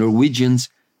them with the Norwegians,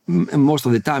 most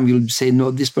of the time you'll say,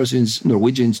 no, this person is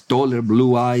Norwegian, is taller,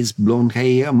 blue eyes, blonde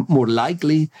hair, more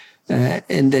likely.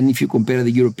 And then if you compare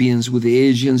the Europeans with the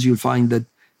Asians, you'll find that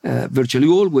virtually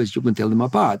always you can tell them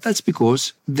apart. That's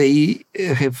because they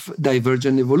have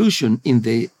divergent evolution in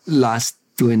the last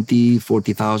 20,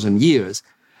 40,000 years.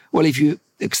 Well, if you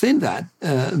extend that,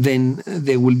 then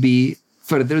there will be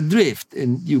further drift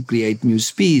and you create new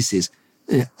species.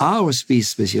 Our species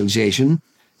specialization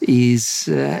is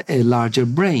a larger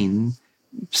brain.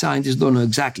 Scientists don't know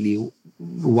exactly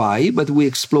why, but we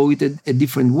exploited a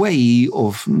different way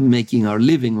of making our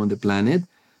living on the planet,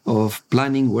 of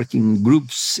planning, working in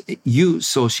groups,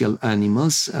 eusocial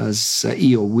animals, as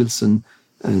E.O. Wilson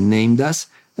named us.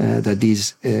 That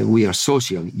is, we are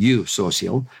social,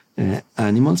 eusocial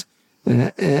animals.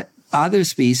 Other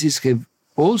species have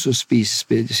also species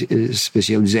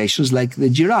specializations, like the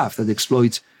giraffe that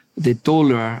exploits the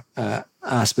taller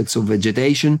aspects of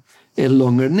vegetation, a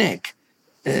longer neck.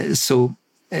 So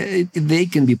they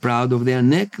can be proud of their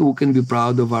neck, we can be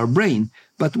proud of our brain,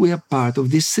 but we are part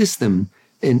of this system.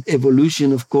 And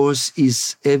evolution, of course,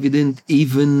 is evident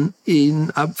even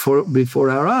before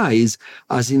our eyes,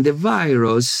 as in the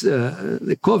virus,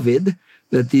 the COVID,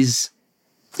 that is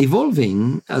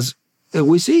evolving as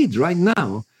we see it right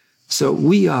now. So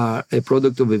we are a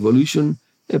product of evolution,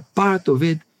 a part of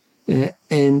it,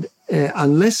 and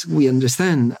unless we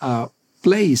understand our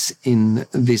place in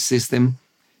this system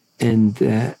and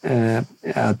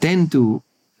attend to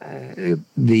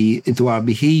our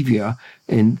behavior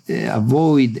and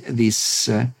avoid this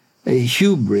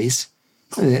hubris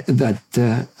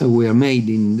that we are made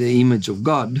in the image of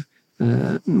God.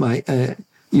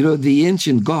 The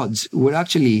ancient gods were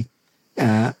actually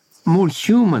more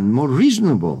human, more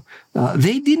reasonable.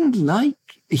 They didn't like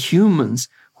humans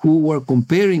who were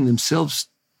comparing themselves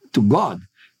to God.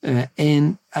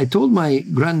 And I told my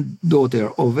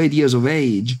granddaughter of 8 years of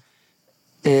age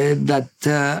that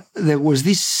there was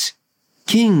this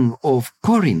king of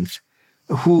Corinth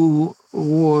who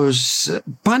was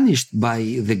punished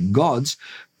by the gods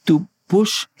to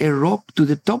push a rock to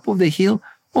the top of the hill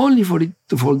only for it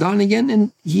to fall down again,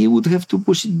 and he would have to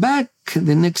push it back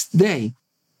the next day.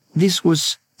 This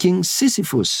was King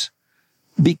Sisyphus,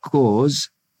 because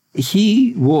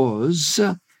he was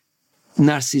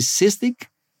narcissistic,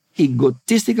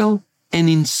 egotistical, and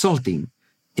insulting.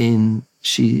 And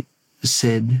she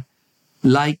said,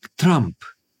 like Trump.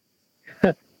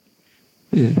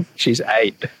 Yeah. She's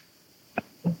 8.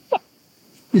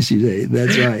 She's 8,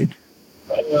 that's right.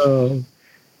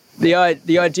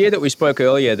 The idea that we spoke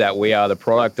earlier, that we are the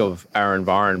product of our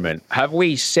environment, have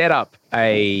we set up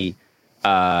a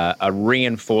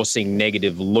reinforcing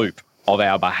negative loop of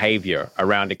our behavior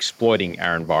around exploiting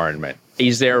our environment?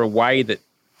 Is there a way that,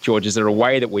 George,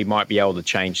 we might be able to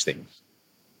change things?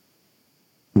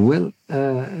 Well,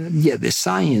 the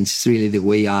science is really the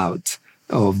way out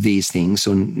of these things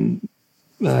on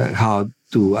how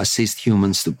to assist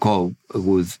humans to cope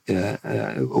with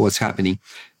what's happening.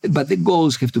 But the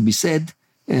goals have to be set,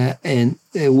 and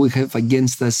we have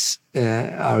against us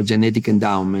our genetic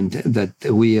endowment, that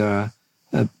we are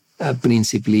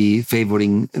principally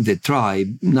favoring the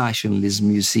tribe.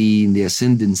 Nationalism, you see, in the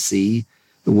ascendancy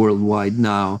worldwide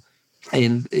now.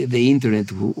 And the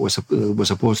internet was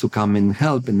supposed to come and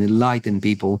help and enlighten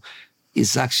people,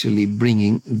 is actually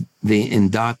bringing the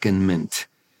endarkenment.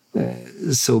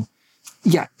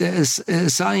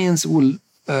 Science will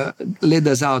lead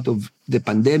us out of the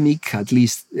pandemic, at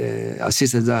least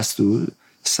assisted us to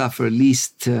suffer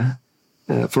least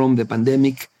from the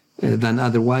pandemic than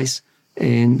otherwise.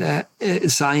 And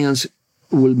science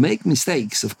will make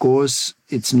mistakes, of course.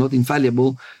 It's not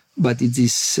infallible, but it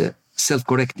is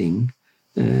self-correcting.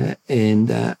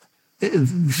 The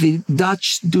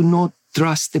Dutch do not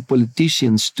trust the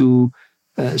politicians to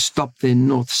stop the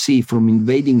North Sea from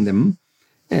invading them.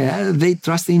 They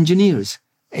trust the engineers,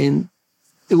 and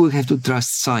we have to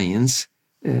trust science.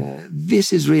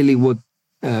 This is really what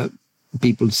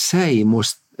people say,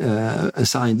 most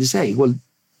scientists say. Well,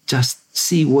 just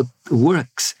see what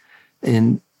works,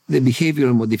 and the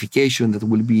behavioral modification that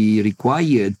will be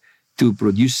required to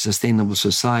produce a sustainable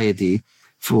society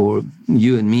for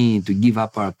you and me to give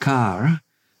up our car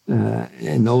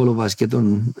and all of us get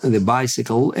on the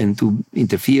bicycle and to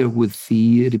interfere with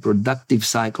the reproductive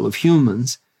cycle of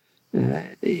humans,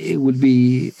 it would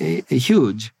be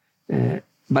huge.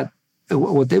 But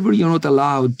whatever you're not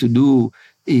allowed to do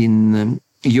in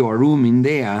your room in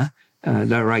there,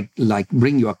 like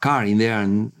bring your car in there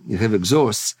and you have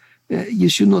exhausts, you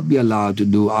should not be allowed to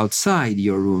do outside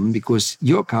your room, because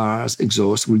your car's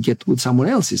exhaust will get with someone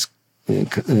else's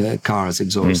car's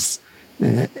exhausts.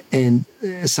 And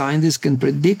scientists can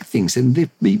predict things, and they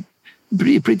be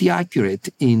pretty accurate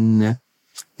in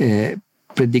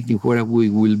predicting where we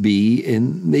will be.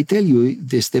 And they tell you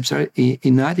the steps are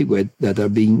inadequate that are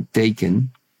being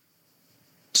taken.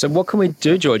 So what can we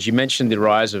do, George? You mentioned the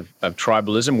rise of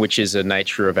tribalism, which is a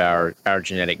nature of our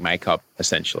genetic makeup,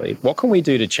 essentially. What can we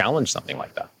do to challenge something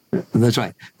like that? That's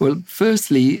right. Well,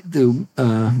 firstly, to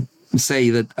say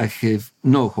that I have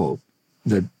no hope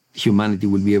that humanity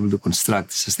will be able to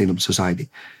construct a sustainable society.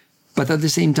 But at the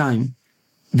same time,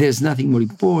 there's nothing more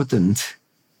important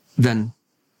than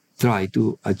try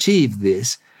to achieve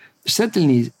this.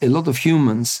 Certainly, a lot of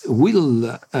humans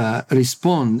will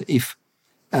respond if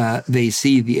they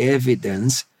see the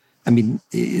evidence. I mean,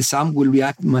 some will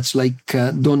react much like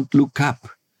Don't Look Up,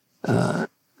 the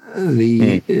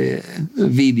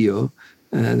video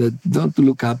that Don't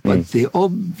Look Up, but the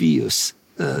obvious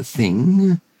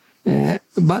thing.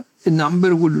 But a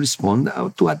number will respond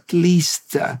to at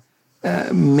least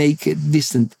make a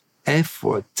decent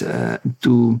effort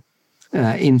to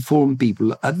inform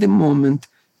people. At the moment,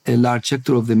 a large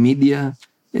sector of the media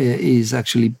is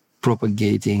actually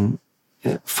propagating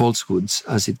falsehoods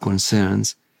as it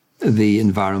concerns the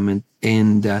environment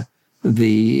and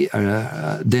the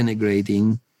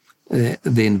denigrating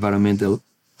the environmental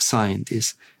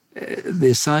scientists.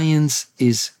 The science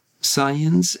is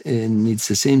science, and it's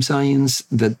the same science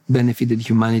that benefited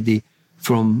humanity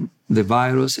from the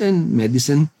virus and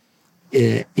medicine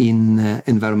in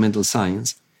environmental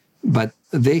science. But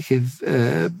they have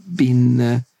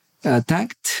been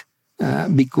attacked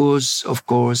because, of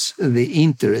course, the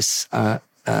interests are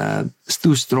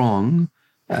too strong.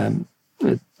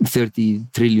 $30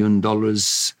 trillion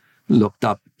locked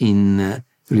up in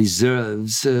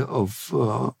reserves of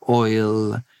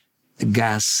oil,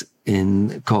 gas,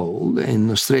 and coal.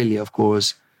 And Australia, of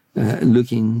course,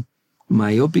 looking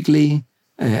myopically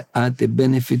at the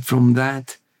benefit from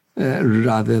that,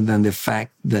 rather than the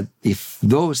fact that if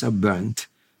those are burnt,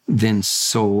 then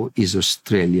so is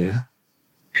Australia.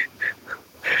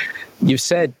 You've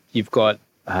said you've got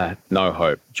no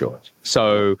hope, George.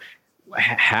 So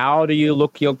how do you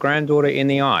look your granddaughter in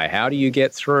the eye? How do you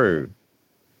get through?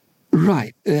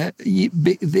 Right.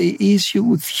 The issue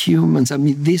with humans, I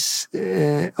mean, this,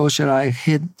 Osher, I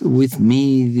had with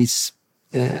me this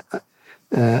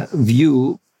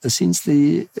view since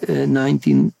the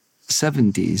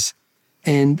 1970s.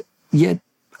 And yet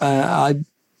I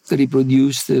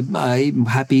reproduced, I'm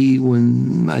happy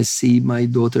when I see my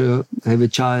daughter have a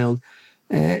child.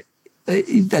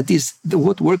 That is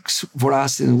what works for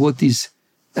us, and what is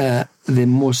the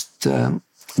most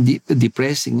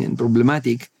depressing and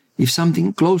problematic. If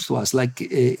something close to us, like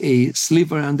a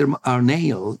sliver under our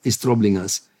nail, is troubling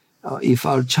us, if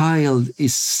our child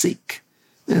is sick,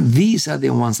 these are the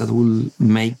ones that will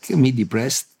make me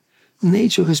depressed.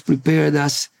 Nature has prepared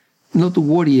us not to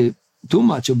worry too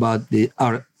much about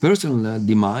our personal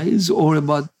demise or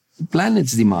about the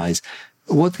planet's demise.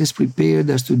 What has prepared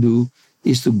us to do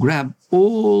is to grab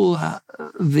all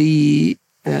the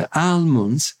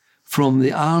almonds from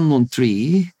the almond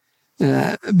tree,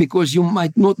 because you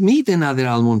might not meet another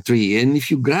almond tree. And if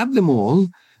you grab them all,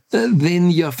 then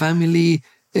your family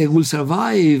will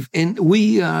survive. And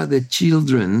we are the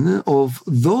children of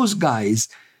those guys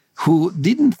who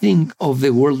didn't think of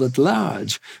the world at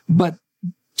large, but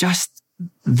just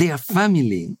their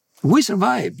family. We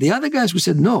survived. The other guys who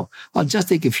said, no, I'll just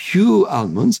take a few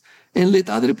almonds and let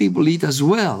other people eat as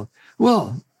well.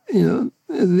 Well,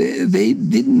 they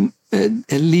didn't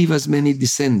leave as many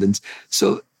descendants.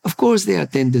 So, of course, there are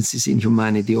tendencies in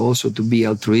humanity also to be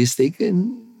altruistic,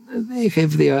 and they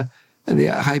have their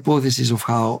hypothesis of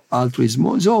how altruism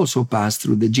is also passed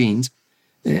through the genes.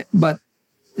 But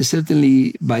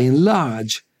certainly, by and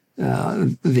large,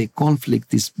 the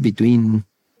conflict is between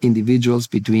individuals,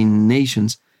 between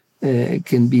nations,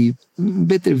 can be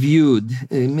better viewed,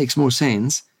 makes more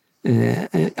sense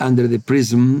under the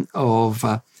prism of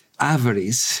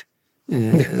avarice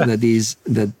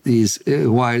that is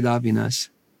wired up in us.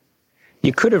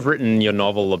 You could have written your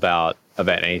novel about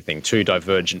anything, two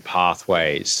divergent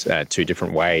pathways, two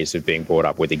different ways of being brought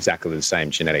up with exactly the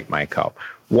same genetic makeup.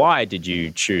 Why did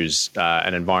you choose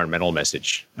an environmental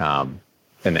message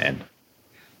in the end?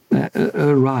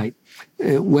 Right.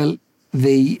 Well,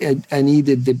 I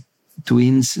needed the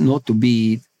twins not to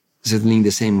be certainly in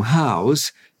the same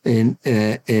house, and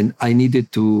I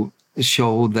needed to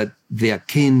show that there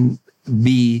can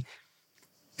be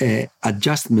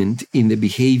adjustment in the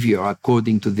behavior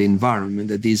according to the environment.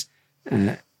 That is,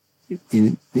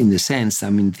 in the sense,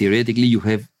 I mean, theoretically, you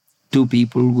have two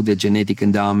people with the genetic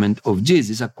endowment of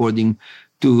Jesus according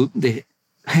to the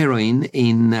heroine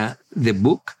in the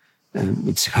book.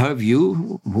 It's her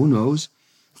view, who knows?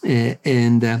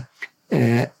 I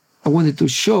wanted to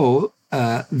show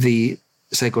the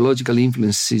psychological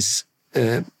influences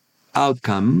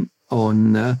outcome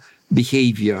on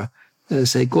behavior.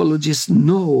 Psychologists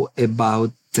know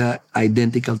about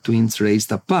identical twins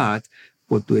raised apart,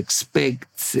 what to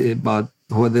expect about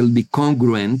whether they'll be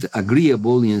congruent,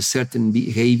 agreeable in certain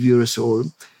behaviors or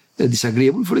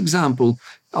disagreeable. For example,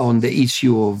 on the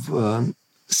issue of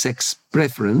sex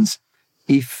preference,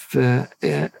 if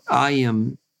I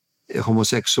am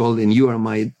homosexual and you are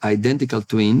my identical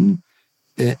twin,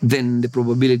 then the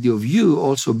probability of you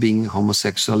also being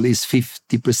homosexual is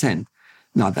 50%.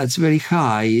 Now, that's very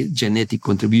high genetic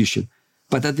contribution.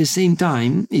 But at the same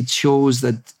time, it shows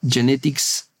that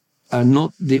genetics are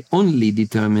not the only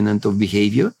determinant of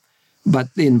behavior,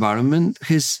 but the environment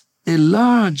has a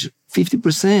large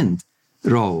 50%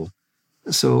 role.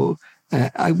 So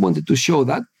I wanted to show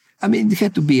that. I mean, it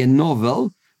had to be a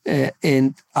novel,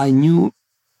 and I knew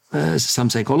some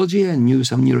psychology, I knew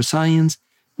some neuroscience.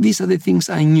 These are the things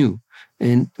I knew.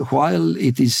 And while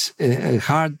it is a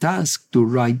hard task to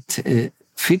write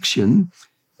fiction,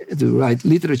 to write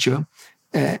literature,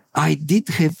 I did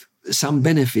have some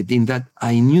benefit in that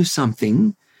I knew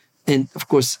something. And of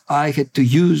course, I had to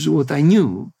use what I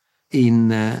knew in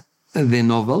the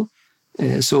novel.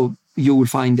 So you will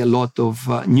find a lot of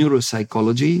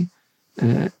neuropsychology.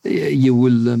 You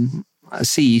will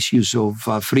see issues of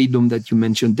freedom that you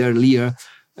mentioned earlier,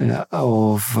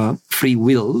 of free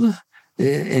will.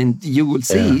 And you will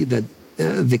see that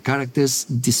the characters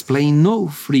display no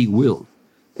free will.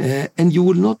 And you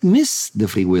will not miss the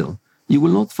free will. You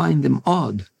will not find them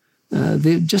odd.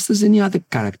 They're just as any other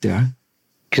character.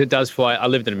 Because it does fly. I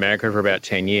lived in America for about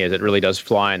 10 years. It really does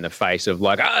fly in the face of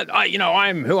like,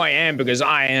 I'm who I am because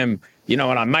I am, and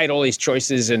I made all these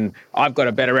choices and I've got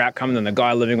a better outcome than the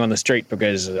guy living on the street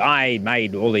because I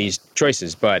made all these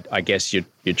choices. But I guess you're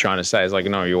trying to say is like,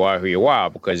 no, you are who you are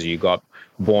because you got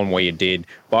born where you did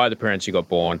by the parents you got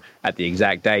born at the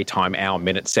exact day, time, hour,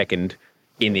 minute, second,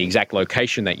 in the exact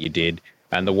location that you did.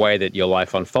 And the way that your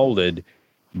life unfolded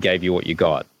gave you what you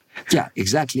got. Yeah,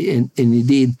 exactly. And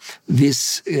indeed,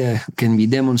 this can be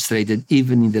demonstrated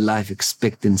even in the life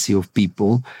expectancy of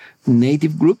people.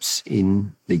 Native groups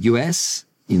in the US,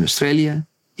 in Australia,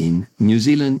 in New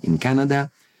Zealand, in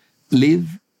Canada,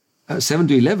 live 7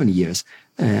 to 11 years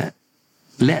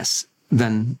less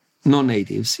than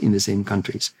non-natives in the same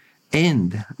countries.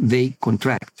 And they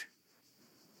contract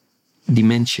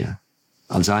dementia,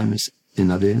 Alzheimer's and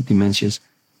other dementias,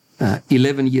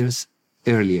 11 years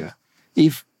earlier.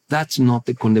 If that's not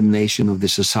the condemnation of the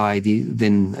society,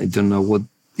 then I don't know what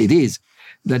it is.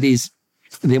 That is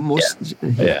the most...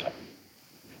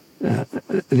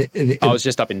 I was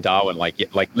just up in Darwin, like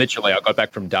literally I got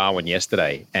back from Darwin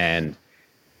yesterday, and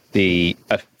the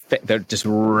just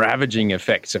ravaging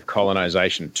effects of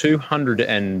colonization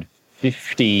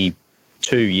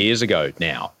 252 years ago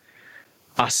now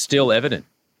are still evident.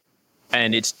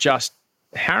 And it's just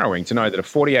harrowing to know that a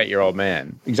 48-year-old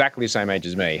man, exactly the same age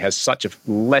as me, has such a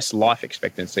less life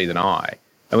expectancy than I,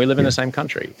 and we live in the same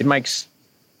country. It makes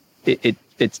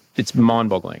it's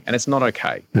mind-boggling, and it's not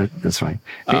okay. That's right.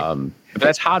 But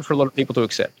that's hard for a lot of people to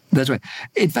accept. That's right.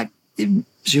 In fact,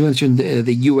 she mentioned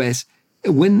the U.S.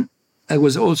 When I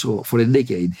was also for a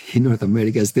decade in North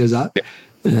America, I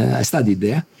studied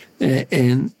there,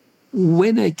 and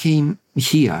when I came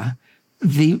here,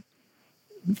 the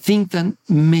thing that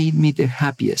made me the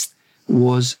happiest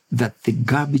was that the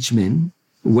garbage men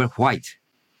were white.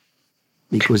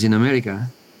 Because in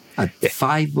America, at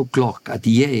 5 o'clock at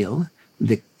Yale,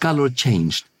 the color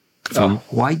changed from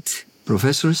white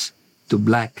professors to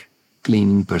black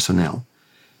cleaning personnel.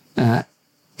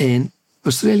 And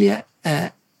Australia,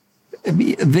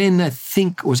 then I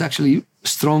think was actually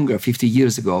stronger 50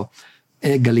 years ago,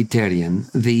 egalitarian.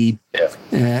 The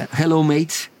hello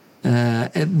mate,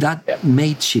 that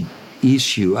mateship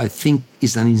issue, I think,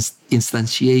 is an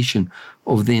instantiation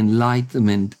of the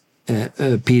Enlightenment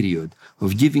period,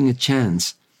 of giving a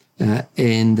chance.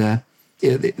 And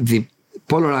the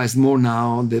polarized more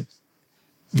now, the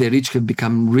rich have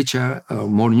become richer,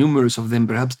 more numerous of them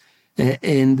perhaps.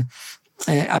 And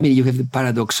I mean, you have the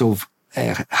paradox of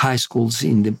high schools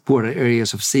in the poorer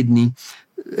areas of Sydney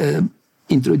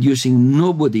introducing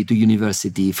nobody to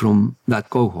university from that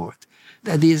cohort.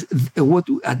 That is, what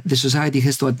the society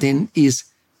has to attend is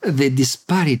the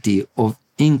disparity of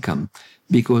income,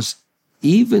 because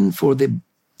even for the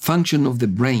function of the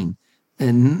brain,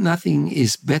 nothing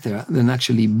is better than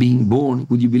actually being born,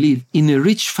 would you believe, in a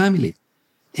rich family.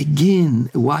 Again,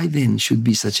 why then should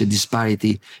be such a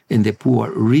disparity and the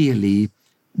poor really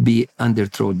be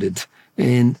undertrodden.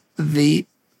 And the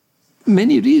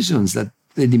many reasons that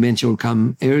the dementia will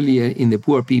come earlier in the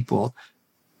poor people,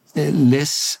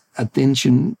 less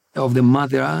attention of the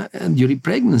mother during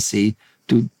pregnancy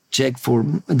to check for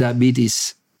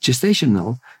diabetes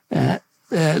gestational,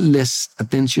 less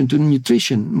attention to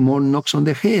nutrition, more knocks on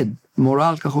the head, more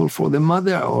alcohol for the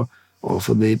mother or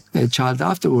for the child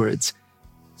afterwards,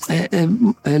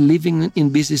 living in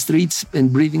busy streets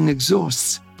and breathing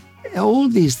exhausts. All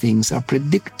these things are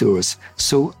predictors.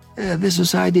 So the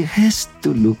society has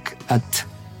to look at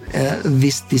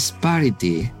this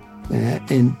disparity.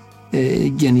 And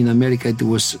again, in America, it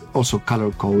was also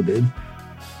color-coded.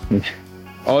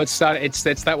 Oh, it's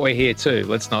that way here too.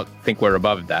 Let's not think we're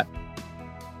above that.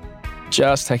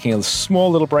 Just taking a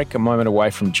small little break, a moment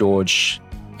away from George.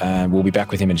 We'll be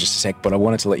back with him in just a sec, but I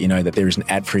wanted to let you know that there is an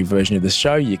ad-free version of this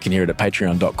show. You can hear it at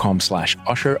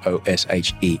patreon.com/Osher,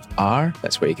 Osher.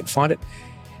 That's where you can find it.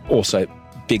 Also,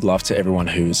 big love to everyone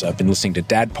who's been listening to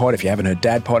Dad Pod. If you haven't heard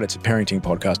Dad Pod, it's a parenting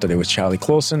podcast I do with Charlie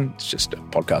Clausen. It's just a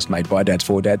podcast made by dads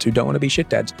for dads who don't want to be shit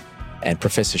dads. And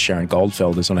Professor Sharon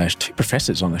Goldfeld is on our two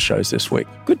professors on the shows this week.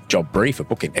 Good job, Bree, for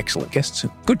booking excellent guests.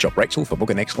 Good job, Rachel, for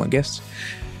booking excellent guests.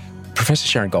 Professor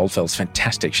Sharon Goldfeld's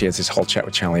fantastic. She has this whole chat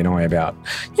with Charlie and I about,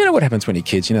 what happens when your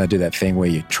kids, they do that thing where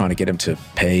you're trying to get them to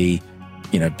pee,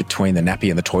 between the nappy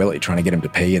and the toilet, you're trying to get them to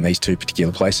pee in these two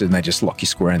particular places, and they just lock you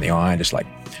square in the eye and just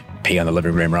pee on the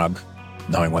living room rug,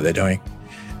 knowing what they're doing.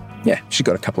 Yeah, she's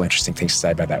got a couple of interesting things to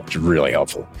say about that, which is really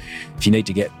helpful. If you need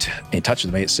to get in touch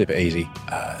with me, it's super easy.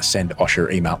 Send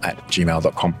Osher email at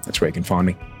gmail.com. That's where you can find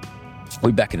me.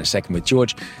 We'll be back in a second with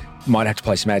George. Might have to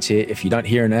play some ads here. If you don't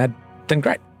hear an ad, then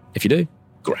great. If you do,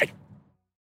 great.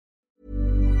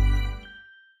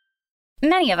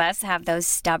 Many of us have those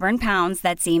stubborn pounds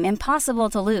that seem impossible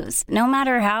to lose, no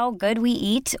matter how good we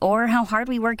eat or how hard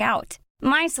we work out.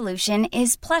 My solution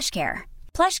is PlushCare.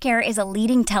 PlushCare is a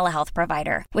leading telehealth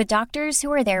provider with doctors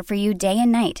who are there for you day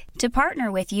and night to partner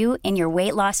with you in your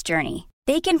weight loss journey.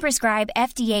 They can prescribe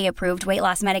FDA-approved weight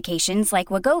loss medications like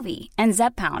Wegovy and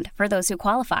Zepbound for those who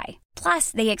qualify.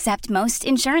 Plus, they accept most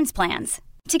insurance plans.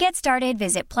 To get started,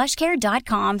 visit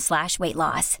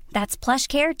plushcare.com/weightloss. That's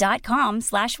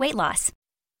plushcare.com/weightloss.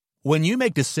 When you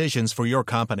make decisions for your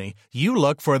company, you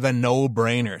look for the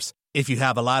no-brainers. If you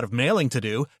have a lot of mailing to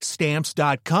do,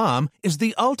 Stamps.com is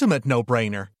the ultimate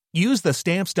no-brainer. Use the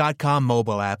Stamps.com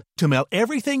mobile app to mail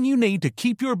everything you need to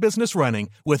keep your business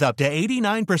running with up to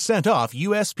 89% off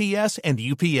USPS and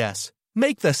UPS.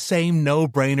 Make the same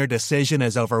no-brainer decision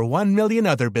as over 1 million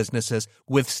other businesses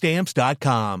with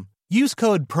Stamps.com. Use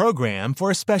code PROGRAM for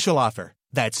a special offer.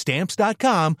 That's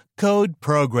Stamps.com, code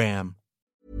PROGRAM.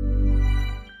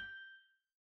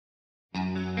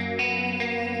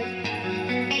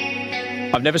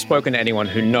 I've never spoken to anyone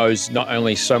who knows not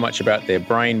only so much about their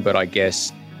brain, but I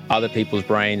guess other people's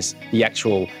brains, the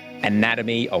actual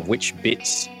anatomy of which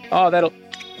bits. Oh, that'll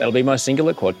be my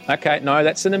singular quad. Okay, no,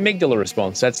 that's an amygdala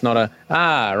response. That's not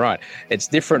right. It's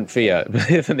different fear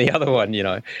than the other one,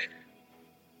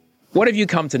 What have you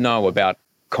come to know about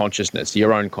consciousness,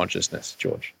 your own consciousness,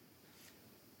 George?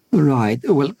 Right.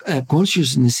 Well,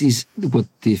 consciousness is what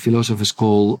the philosophers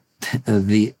call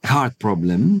the heart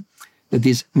problem. That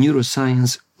is,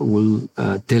 neuroscience will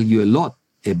tell you a lot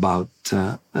about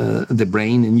the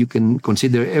brain, and you can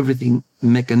consider everything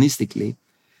mechanistically.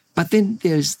 But then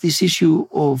there's this issue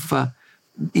of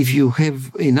if you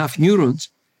have enough neurons,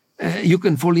 you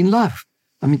can fall in love.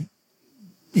 I mean,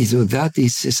 so that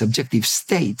is a subjective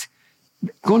state.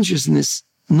 Consciousness,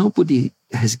 nobody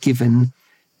has given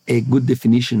a good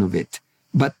definition of it,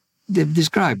 but they've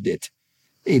described it.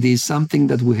 It is something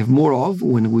that we have more of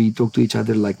when we talk to each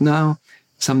other like now,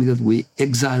 something that we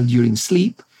exile during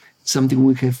sleep, something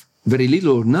we have very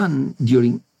little or none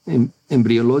during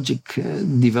embryologic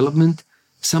development,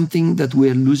 something that we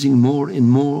are losing more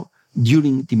and more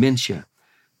during dementia.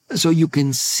 So you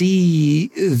can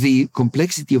see the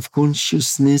complexity of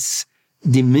consciousness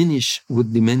diminish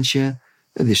with dementia,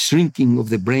 the shrinking of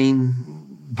the brain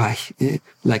by,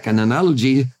 like an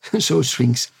analogy, so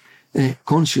shrinks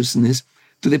consciousness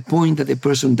to the point that a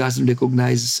person doesn't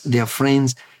recognize their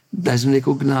friends, doesn't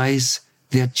recognize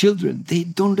their children. They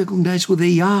don't recognize who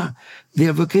they are.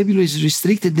 Their vocabulary is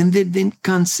restricted and they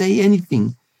can't say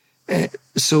anything.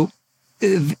 So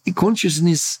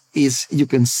consciousness is, you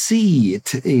can see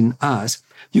it in us.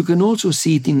 You can also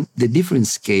see it in the different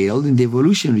scale, in the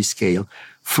evolutionary scale,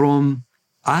 from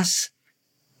us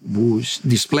who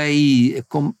display a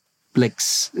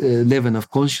complex level of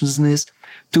consciousness,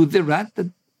 to the rat that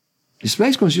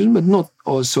displays consciousness but not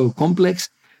also complex,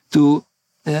 to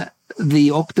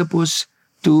the octopus,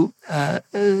 to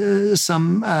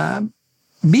some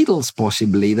beetles,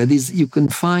 possibly. That is, you can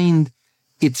find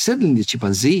it. Certainly, the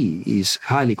chimpanzee is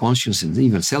highly conscious and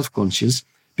even self-conscious,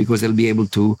 because they'll be able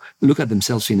to look at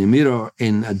themselves in a mirror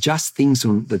and adjust things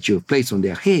that you've placed on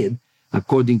their head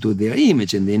according to their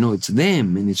image, and they know it's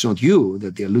them and it's not you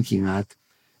that they're looking at.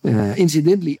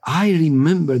 Incidentally, I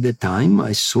remember the time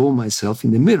I saw myself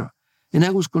in the mirror, and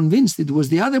I was convinced it was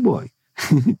the other boy.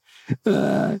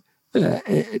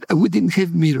 We didn't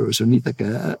have mirrors on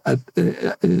Ithaca,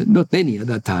 not many at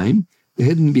that time. They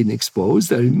hadn't been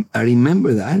exposed. I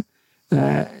remember that.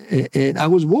 And I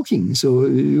was walking, so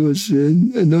it was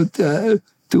not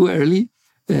too early.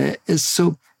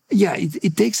 So, yeah,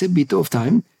 it takes a bit of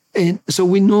time. And so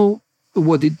we know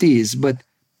what it is, but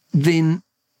then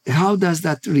how does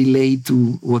that relate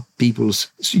to what people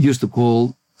used to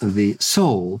call the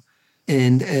soul?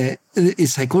 And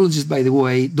psychologists, by the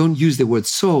way, don't use the word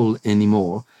soul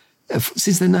anymore.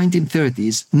 Since the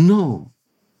 1930s, no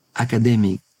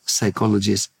academic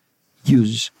psychologist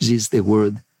uses the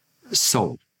word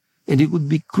soul. And it would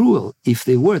be cruel if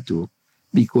they were to,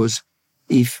 because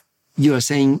if you are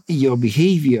saying your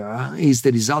behavior is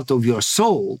the result of your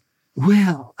soul,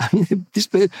 well, I mean,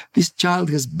 this child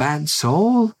has bad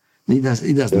soul. It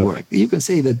doesn't work. You can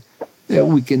say that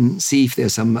we can see if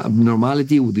there's some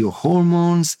abnormality with your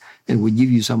hormones, and we give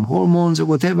you some hormones or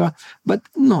whatever, but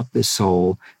not the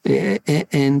soul.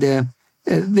 And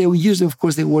they will use, of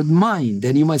course, the word mind.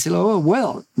 And you might say, oh,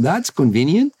 well, that's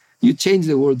convenient. You change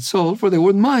the word soul for the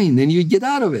word mind, and you get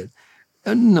out of it.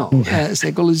 No,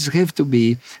 psychologists have to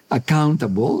be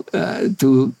accountable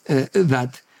to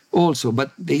that also.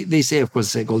 But they say, of course,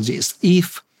 psychologists,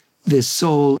 if the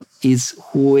soul is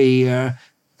where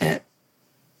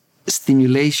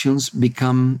stimulations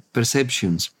become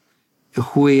perceptions,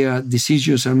 where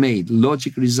decisions are made,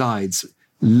 logic resides,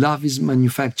 love is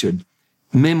manufactured,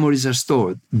 memories are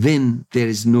stored, then there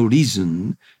is no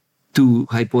reason to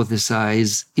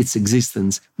hypothesize its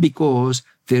existence, because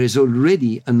there is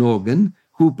already an organ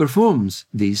who performs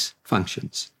these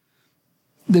functions,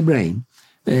 the brain.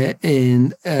 But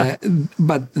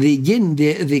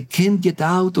they can't get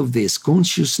out of this.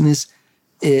 Consciousness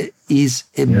is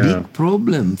a big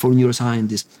problem for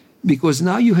neuroscientists, because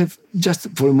now you have, just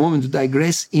for a moment to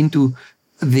digress into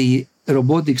the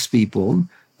robotics people,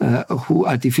 who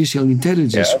artificial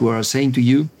intelligence, who are saying to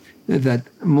you that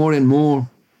more and more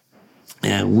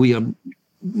we are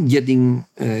getting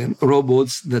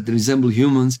robots that resemble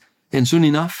humans, and soon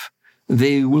enough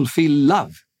they will feel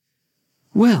love.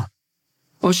 Well,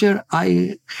 Osher,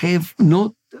 I have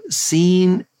not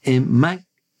seen a Mac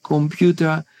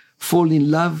computer fall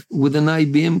in love with an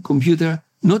IBM computer,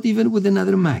 not even with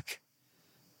another Mac.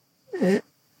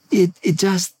 It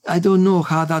just, I don't know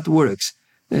how that works.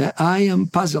 I am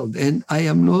puzzled, and I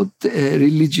am not a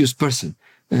religious person.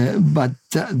 But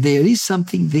there is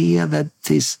something there that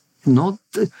is not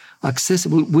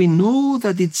accessible. We know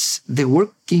that it's the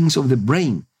workings of the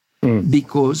brain,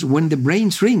 because when the brain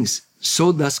shrinks,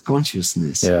 so does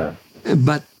consciousness.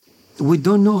 But we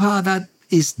don't know how that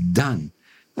is done.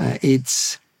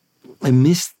 It's a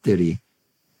mystery.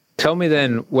 Tell me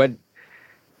then,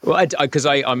 because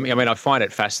I find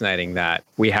it fascinating that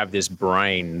we have this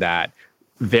brain that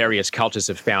various cultures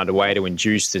have found a way to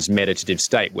induce this meditative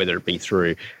state, whether it be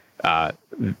through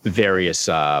various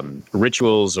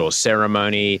rituals or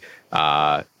ceremony,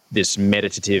 this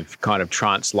meditative kind of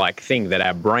trance-like thing that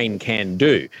our brain can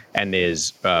do. And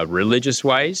there's religious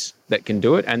ways that can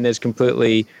do it, and there's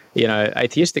completely,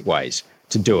 atheistic ways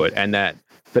to do it.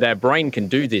 But our brain can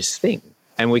do this thing,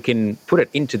 and we can put it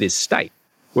into this state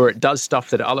where it does stuff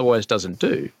that it otherwise doesn't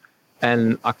do.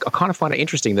 And I kind of find it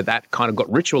interesting that kind of got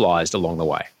ritualized along the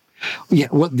way. Yeah,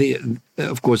 well,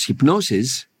 of course,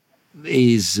 hypnosis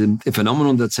is a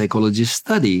phenomenon that psychologists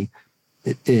study,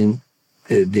 and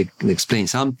they can explain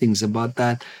some things about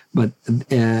that. But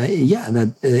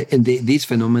these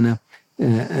phenomena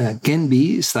can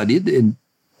be studied, and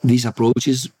these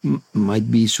approaches might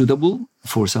be suitable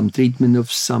for some treatment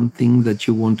of something that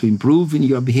you want to improve in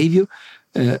your behavior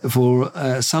for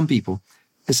some people.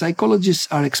 Psychologists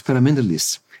are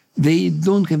experimentalists. They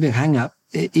don't have a hang-up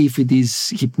if it is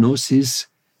hypnosis,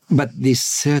 but they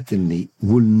certainly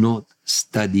will not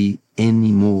study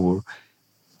anymore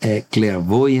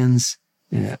clairvoyance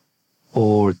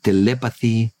or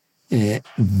telepathy.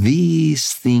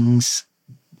 These things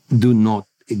do not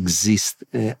exist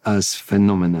as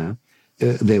phenomena.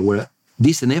 There were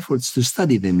decent efforts to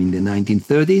study them in the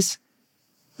 1930s,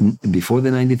 before the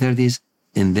 1930s,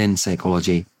 and then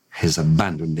psychology has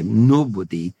abandoned them.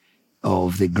 Nobody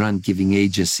of the grant-giving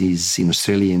agencies in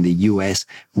Australia and the US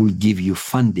will give you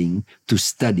funding to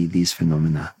study these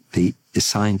phenomena. The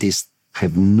scientists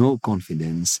have no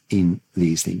confidence in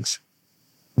these things.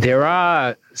 There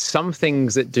are some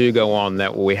things that do go on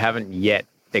that we haven't yet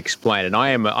explained. And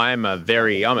I'm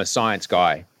a science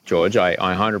guy, George. I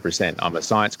 100%, I'm a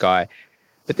science guy.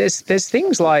 But there's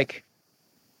things like,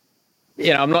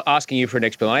 I'm not asking you for an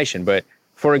explanation, but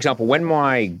for example, when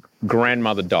my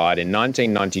grandmother died in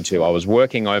 1992, I was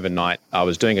working overnight. I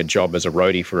was doing a job as a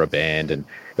roadie for a band, and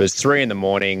it was 3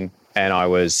 a.m, and I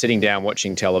was sitting down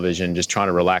watching television, just trying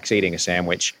to relax, eating a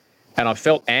sandwich, and I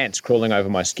felt ants crawling over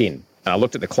my skin. And I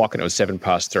looked at the clock, and it was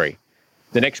 3:07.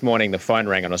 The next morning, the phone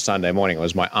rang on a Sunday morning. It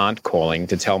was my aunt calling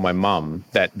to tell my mum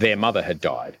that their mother had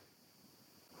died.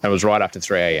 And it was right after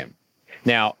 3 a.m.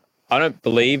 Now, I don't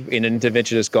believe in an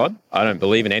interventionist God. I don't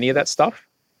believe in any of that stuff.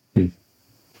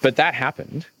 But that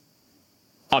happened.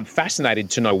 I'm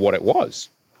fascinated to know what it was.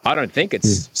 I don't think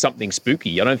it's something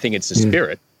spooky. I don't think it's a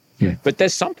spirit. But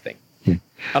there's something.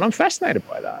 And I'm fascinated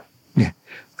by that.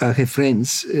 I have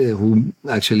friends who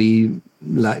actually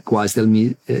likewise tell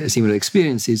me similar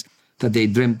experiences, that they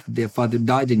dreamt that their father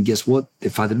died, and guess what?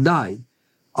 Their father died.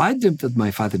 I dreamt that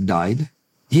my father died.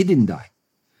 He didn't die.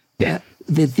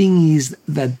 The thing is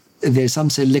that there's some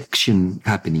selection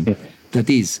happening. That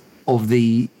is, of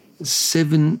the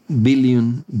 7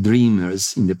 billion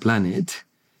dreamers in the planet,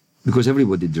 because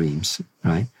everybody dreams,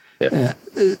 right?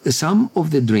 Some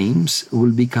of the dreams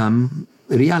will become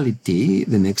reality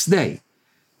the next day.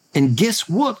 And guess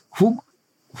what?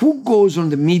 Who goes on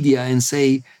the media and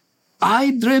say,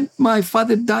 I dreamt my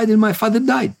father died and my father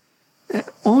died?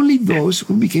 Only those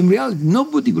who became reality.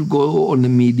 Nobody will go on the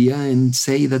media and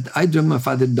say that I dreamt my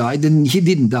father died and he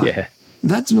didn't die.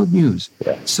 That's not news.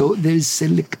 So there is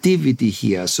selectivity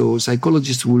here. So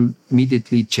psychologists will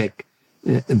immediately check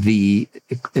the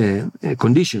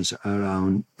conditions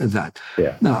around that.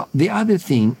 Now, the other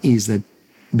thing is that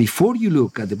before you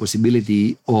look at the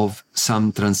possibility of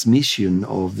some transmission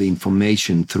of the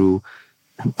information through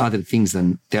other things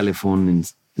than telephone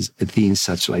and things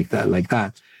such like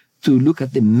that, to look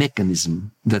at the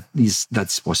mechanism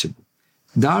that's possible.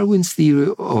 Darwin's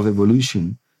theory of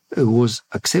evolution was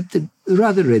accepted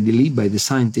rather readily by the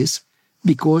scientists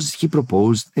because he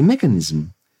proposed a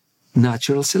mechanism,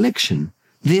 natural selection.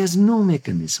 There's no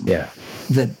mechanism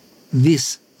that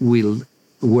this will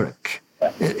work.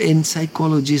 And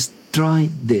psychologists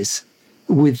tried this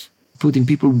with putting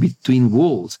people between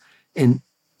walls and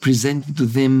presenting to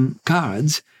them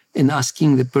cards and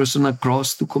asking the person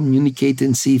across to communicate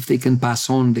and see if they can pass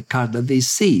on the card that they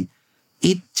see.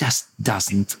 It just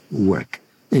doesn't work.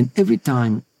 And every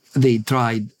time they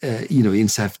tried, in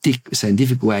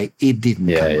scientific way, it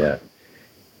didn't come.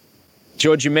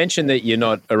 George, you mentioned that you're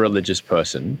not a religious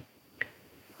person.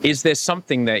 Is there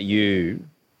something that you,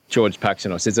 George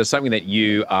Paxinos, is there something that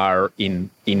you are in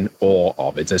awe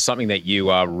of? Is there something that you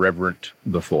are reverent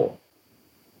before?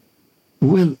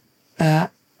 Well,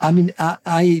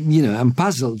 I'm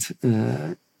puzzled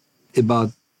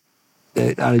about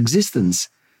our existence.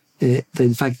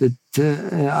 The fact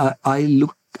that I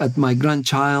look at my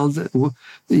grandchild,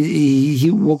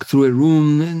 he walked through a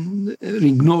room and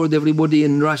ignored everybody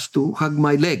and rushed to hug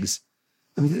my legs.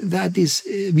 I mean, that is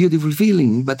a beautiful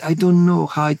feeling, but I don't know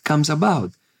how it comes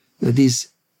about. That is,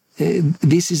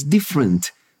 this is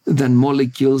different than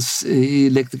molecules,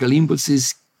 electrical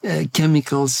impulses,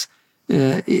 chemicals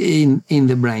in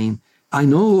the brain. I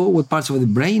know what parts of the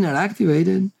brain are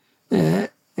activated.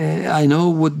 I know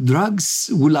what drugs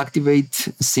will activate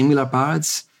similar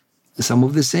parts, some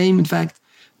of the same, in fact,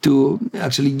 to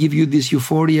actually give you this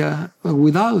euphoria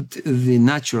without the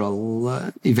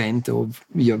natural event of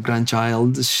your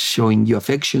grandchild showing you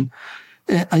affection.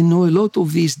 I know a lot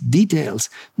of these details,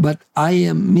 but I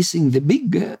am missing the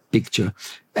big picture.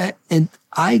 And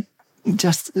I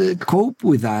just cope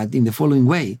with that in the following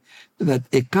way, that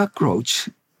a cockroach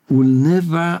will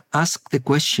never ask the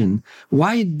question,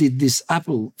 why did this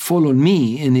apple fall on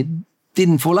me and it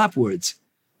didn't fall upwards?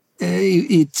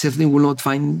 It certainly will not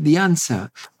find the answer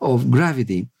of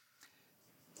gravity.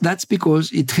 That's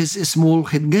because it has a small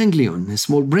head ganglion, a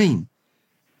small brain.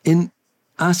 And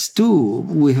us too,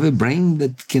 we have a brain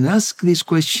that can ask these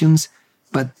questions,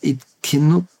 but it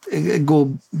cannot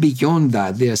go beyond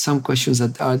that. There are some questions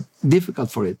that are difficult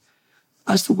for it.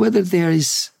 As to whether there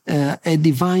is a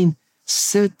divine,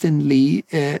 certainly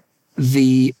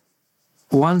the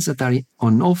ones that are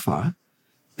on offer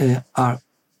are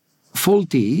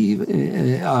faulty,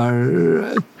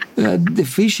 are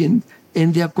deficient,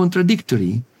 and they are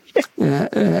contradictory.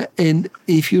 And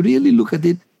if you really look at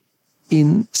it,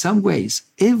 in some ways,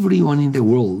 everyone in the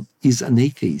world is an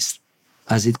atheist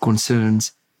as it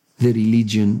concerns the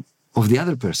religion of the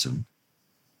other person,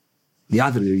 the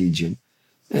other religion.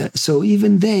 So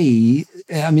even they,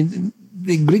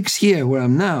 the Greeks here where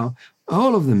I'm now,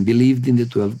 all of them believed in the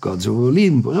 12 gods of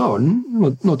Olympus. Oh,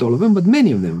 not all of them, but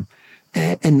many of them.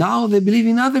 And now they believe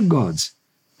in other gods.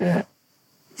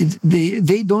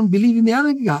 They don't believe in the other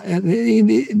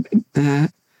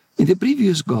in the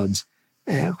previous gods.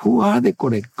 Who are the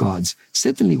correct gods?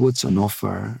 Certainly what's on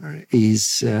offer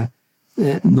is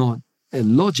not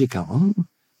logical,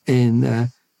 and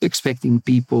expecting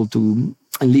people to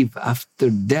live after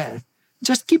death.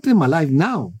 Just keep them alive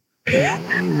now.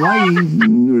 Why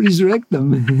resurrect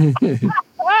them?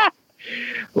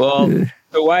 Well,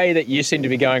 the way that you seem to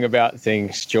be going about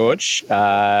things, George,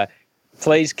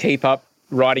 please keep up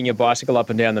riding your bicycle up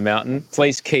and down the mountain.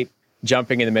 Please keep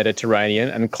jumping in the Mediterranean,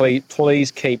 and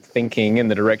please keep thinking in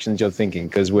the directions you're thinking,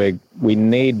 because we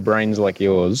need brains like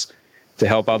yours to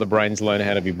help other brains learn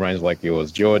how to be brains like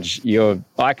yours. George,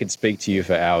 I could speak to you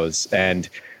for hours, and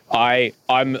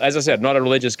I'm, as I said, not a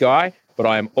religious guy, but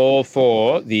I am all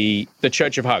for the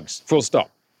Church of Hugs, full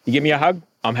stop. You give me a hug,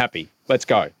 I'm happy. Let's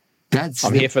go.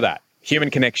 I'm here for that.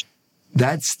 Human connection.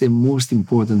 That's the most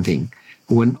important thing.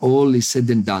 When all is said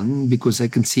and done, because I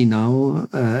can see now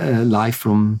life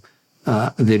from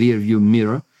the rear view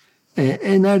mirror.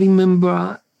 And I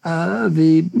remember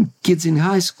the kids in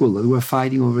high school that were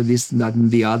fighting over this, that, and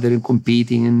the other, and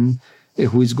competing, and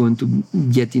who is going to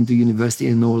get into university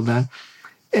and all that.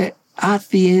 At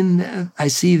the end, I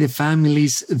see the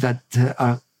families that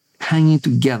are hanging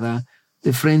together,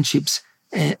 the friendships,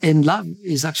 and love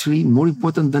is actually more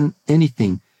important than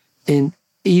anything. And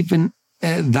even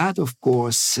that, of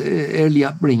course, early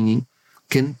upbringing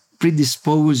can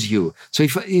predispose you. So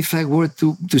if I were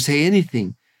to say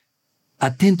anything,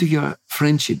 attend to your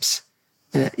friendships.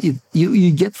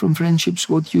 You get from friendships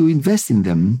what you invest in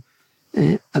them.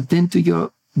 Attend to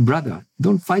your brother.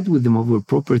 Don't fight with them over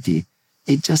property.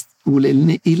 It just will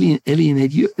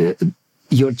alienate you,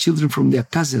 your children from their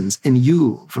cousins, and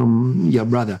you from your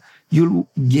brother. You'll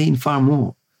gain far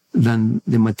more than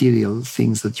the material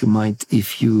things that you might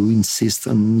if you insist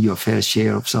on your fair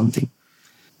share of something.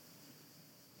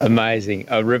 Amazing.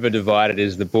 A River Divided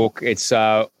is the book. It's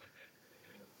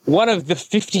one of the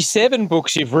 57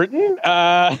 books you've written,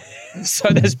 so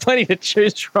there's plenty to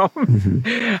choose from.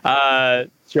 Mm-hmm.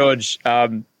 George,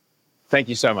 thank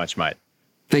you so much, mate.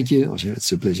 Thank you.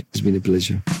 It's a pleasure. It's been a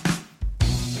pleasure.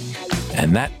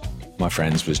 And that, my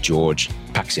friends, was George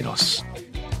Paxinos.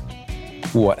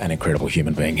 What an incredible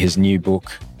human being. His new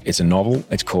book, it's a novel.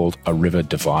 It's called A River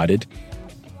Divided.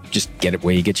 Just get it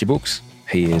where you get your books.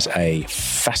 He is a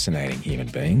fascinating human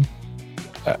being,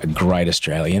 a great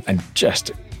Australian, and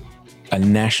just a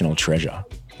national treasure,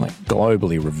 like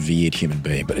globally revered human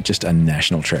being, but just a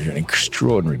national treasure, an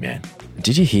extraordinary man.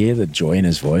 Did you hear the joy in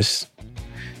his voice?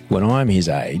 When I'm his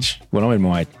age, when I'm in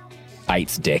my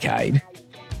 8th decade,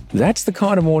 that's the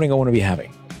kind of morning I want to be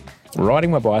having. Riding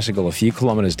my bicycle a few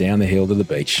kilometres down the hill to the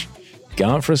beach,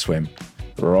 going for a swim,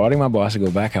 riding my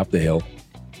bicycle back up the hill,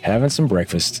 having some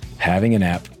breakfast, having a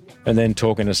nap, and then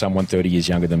talking to someone 30 years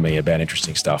younger than me about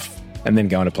interesting stuff, and then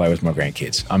going to play with my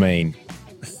grandkids. I mean,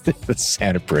 that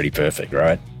sounded pretty perfect,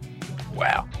 right?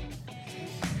 Wow.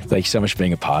 Thank you so much for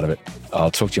being a part of it.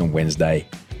 I'll talk to you on Wednesday.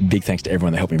 Big thanks to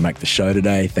everyone that helped me make the show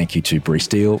today. Thank you to Bree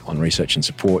Steele on research and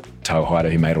support, Toho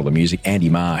Hyder, who made all the music, Andy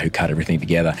Marr, who cut everything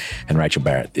together, and Rachel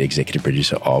Barrett, the executive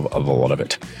producer of a lot of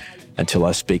it. Until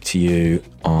I speak to you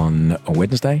on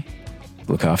Wednesday,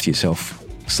 look after yourself,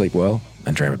 sleep well,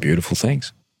 and dream of beautiful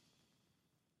things.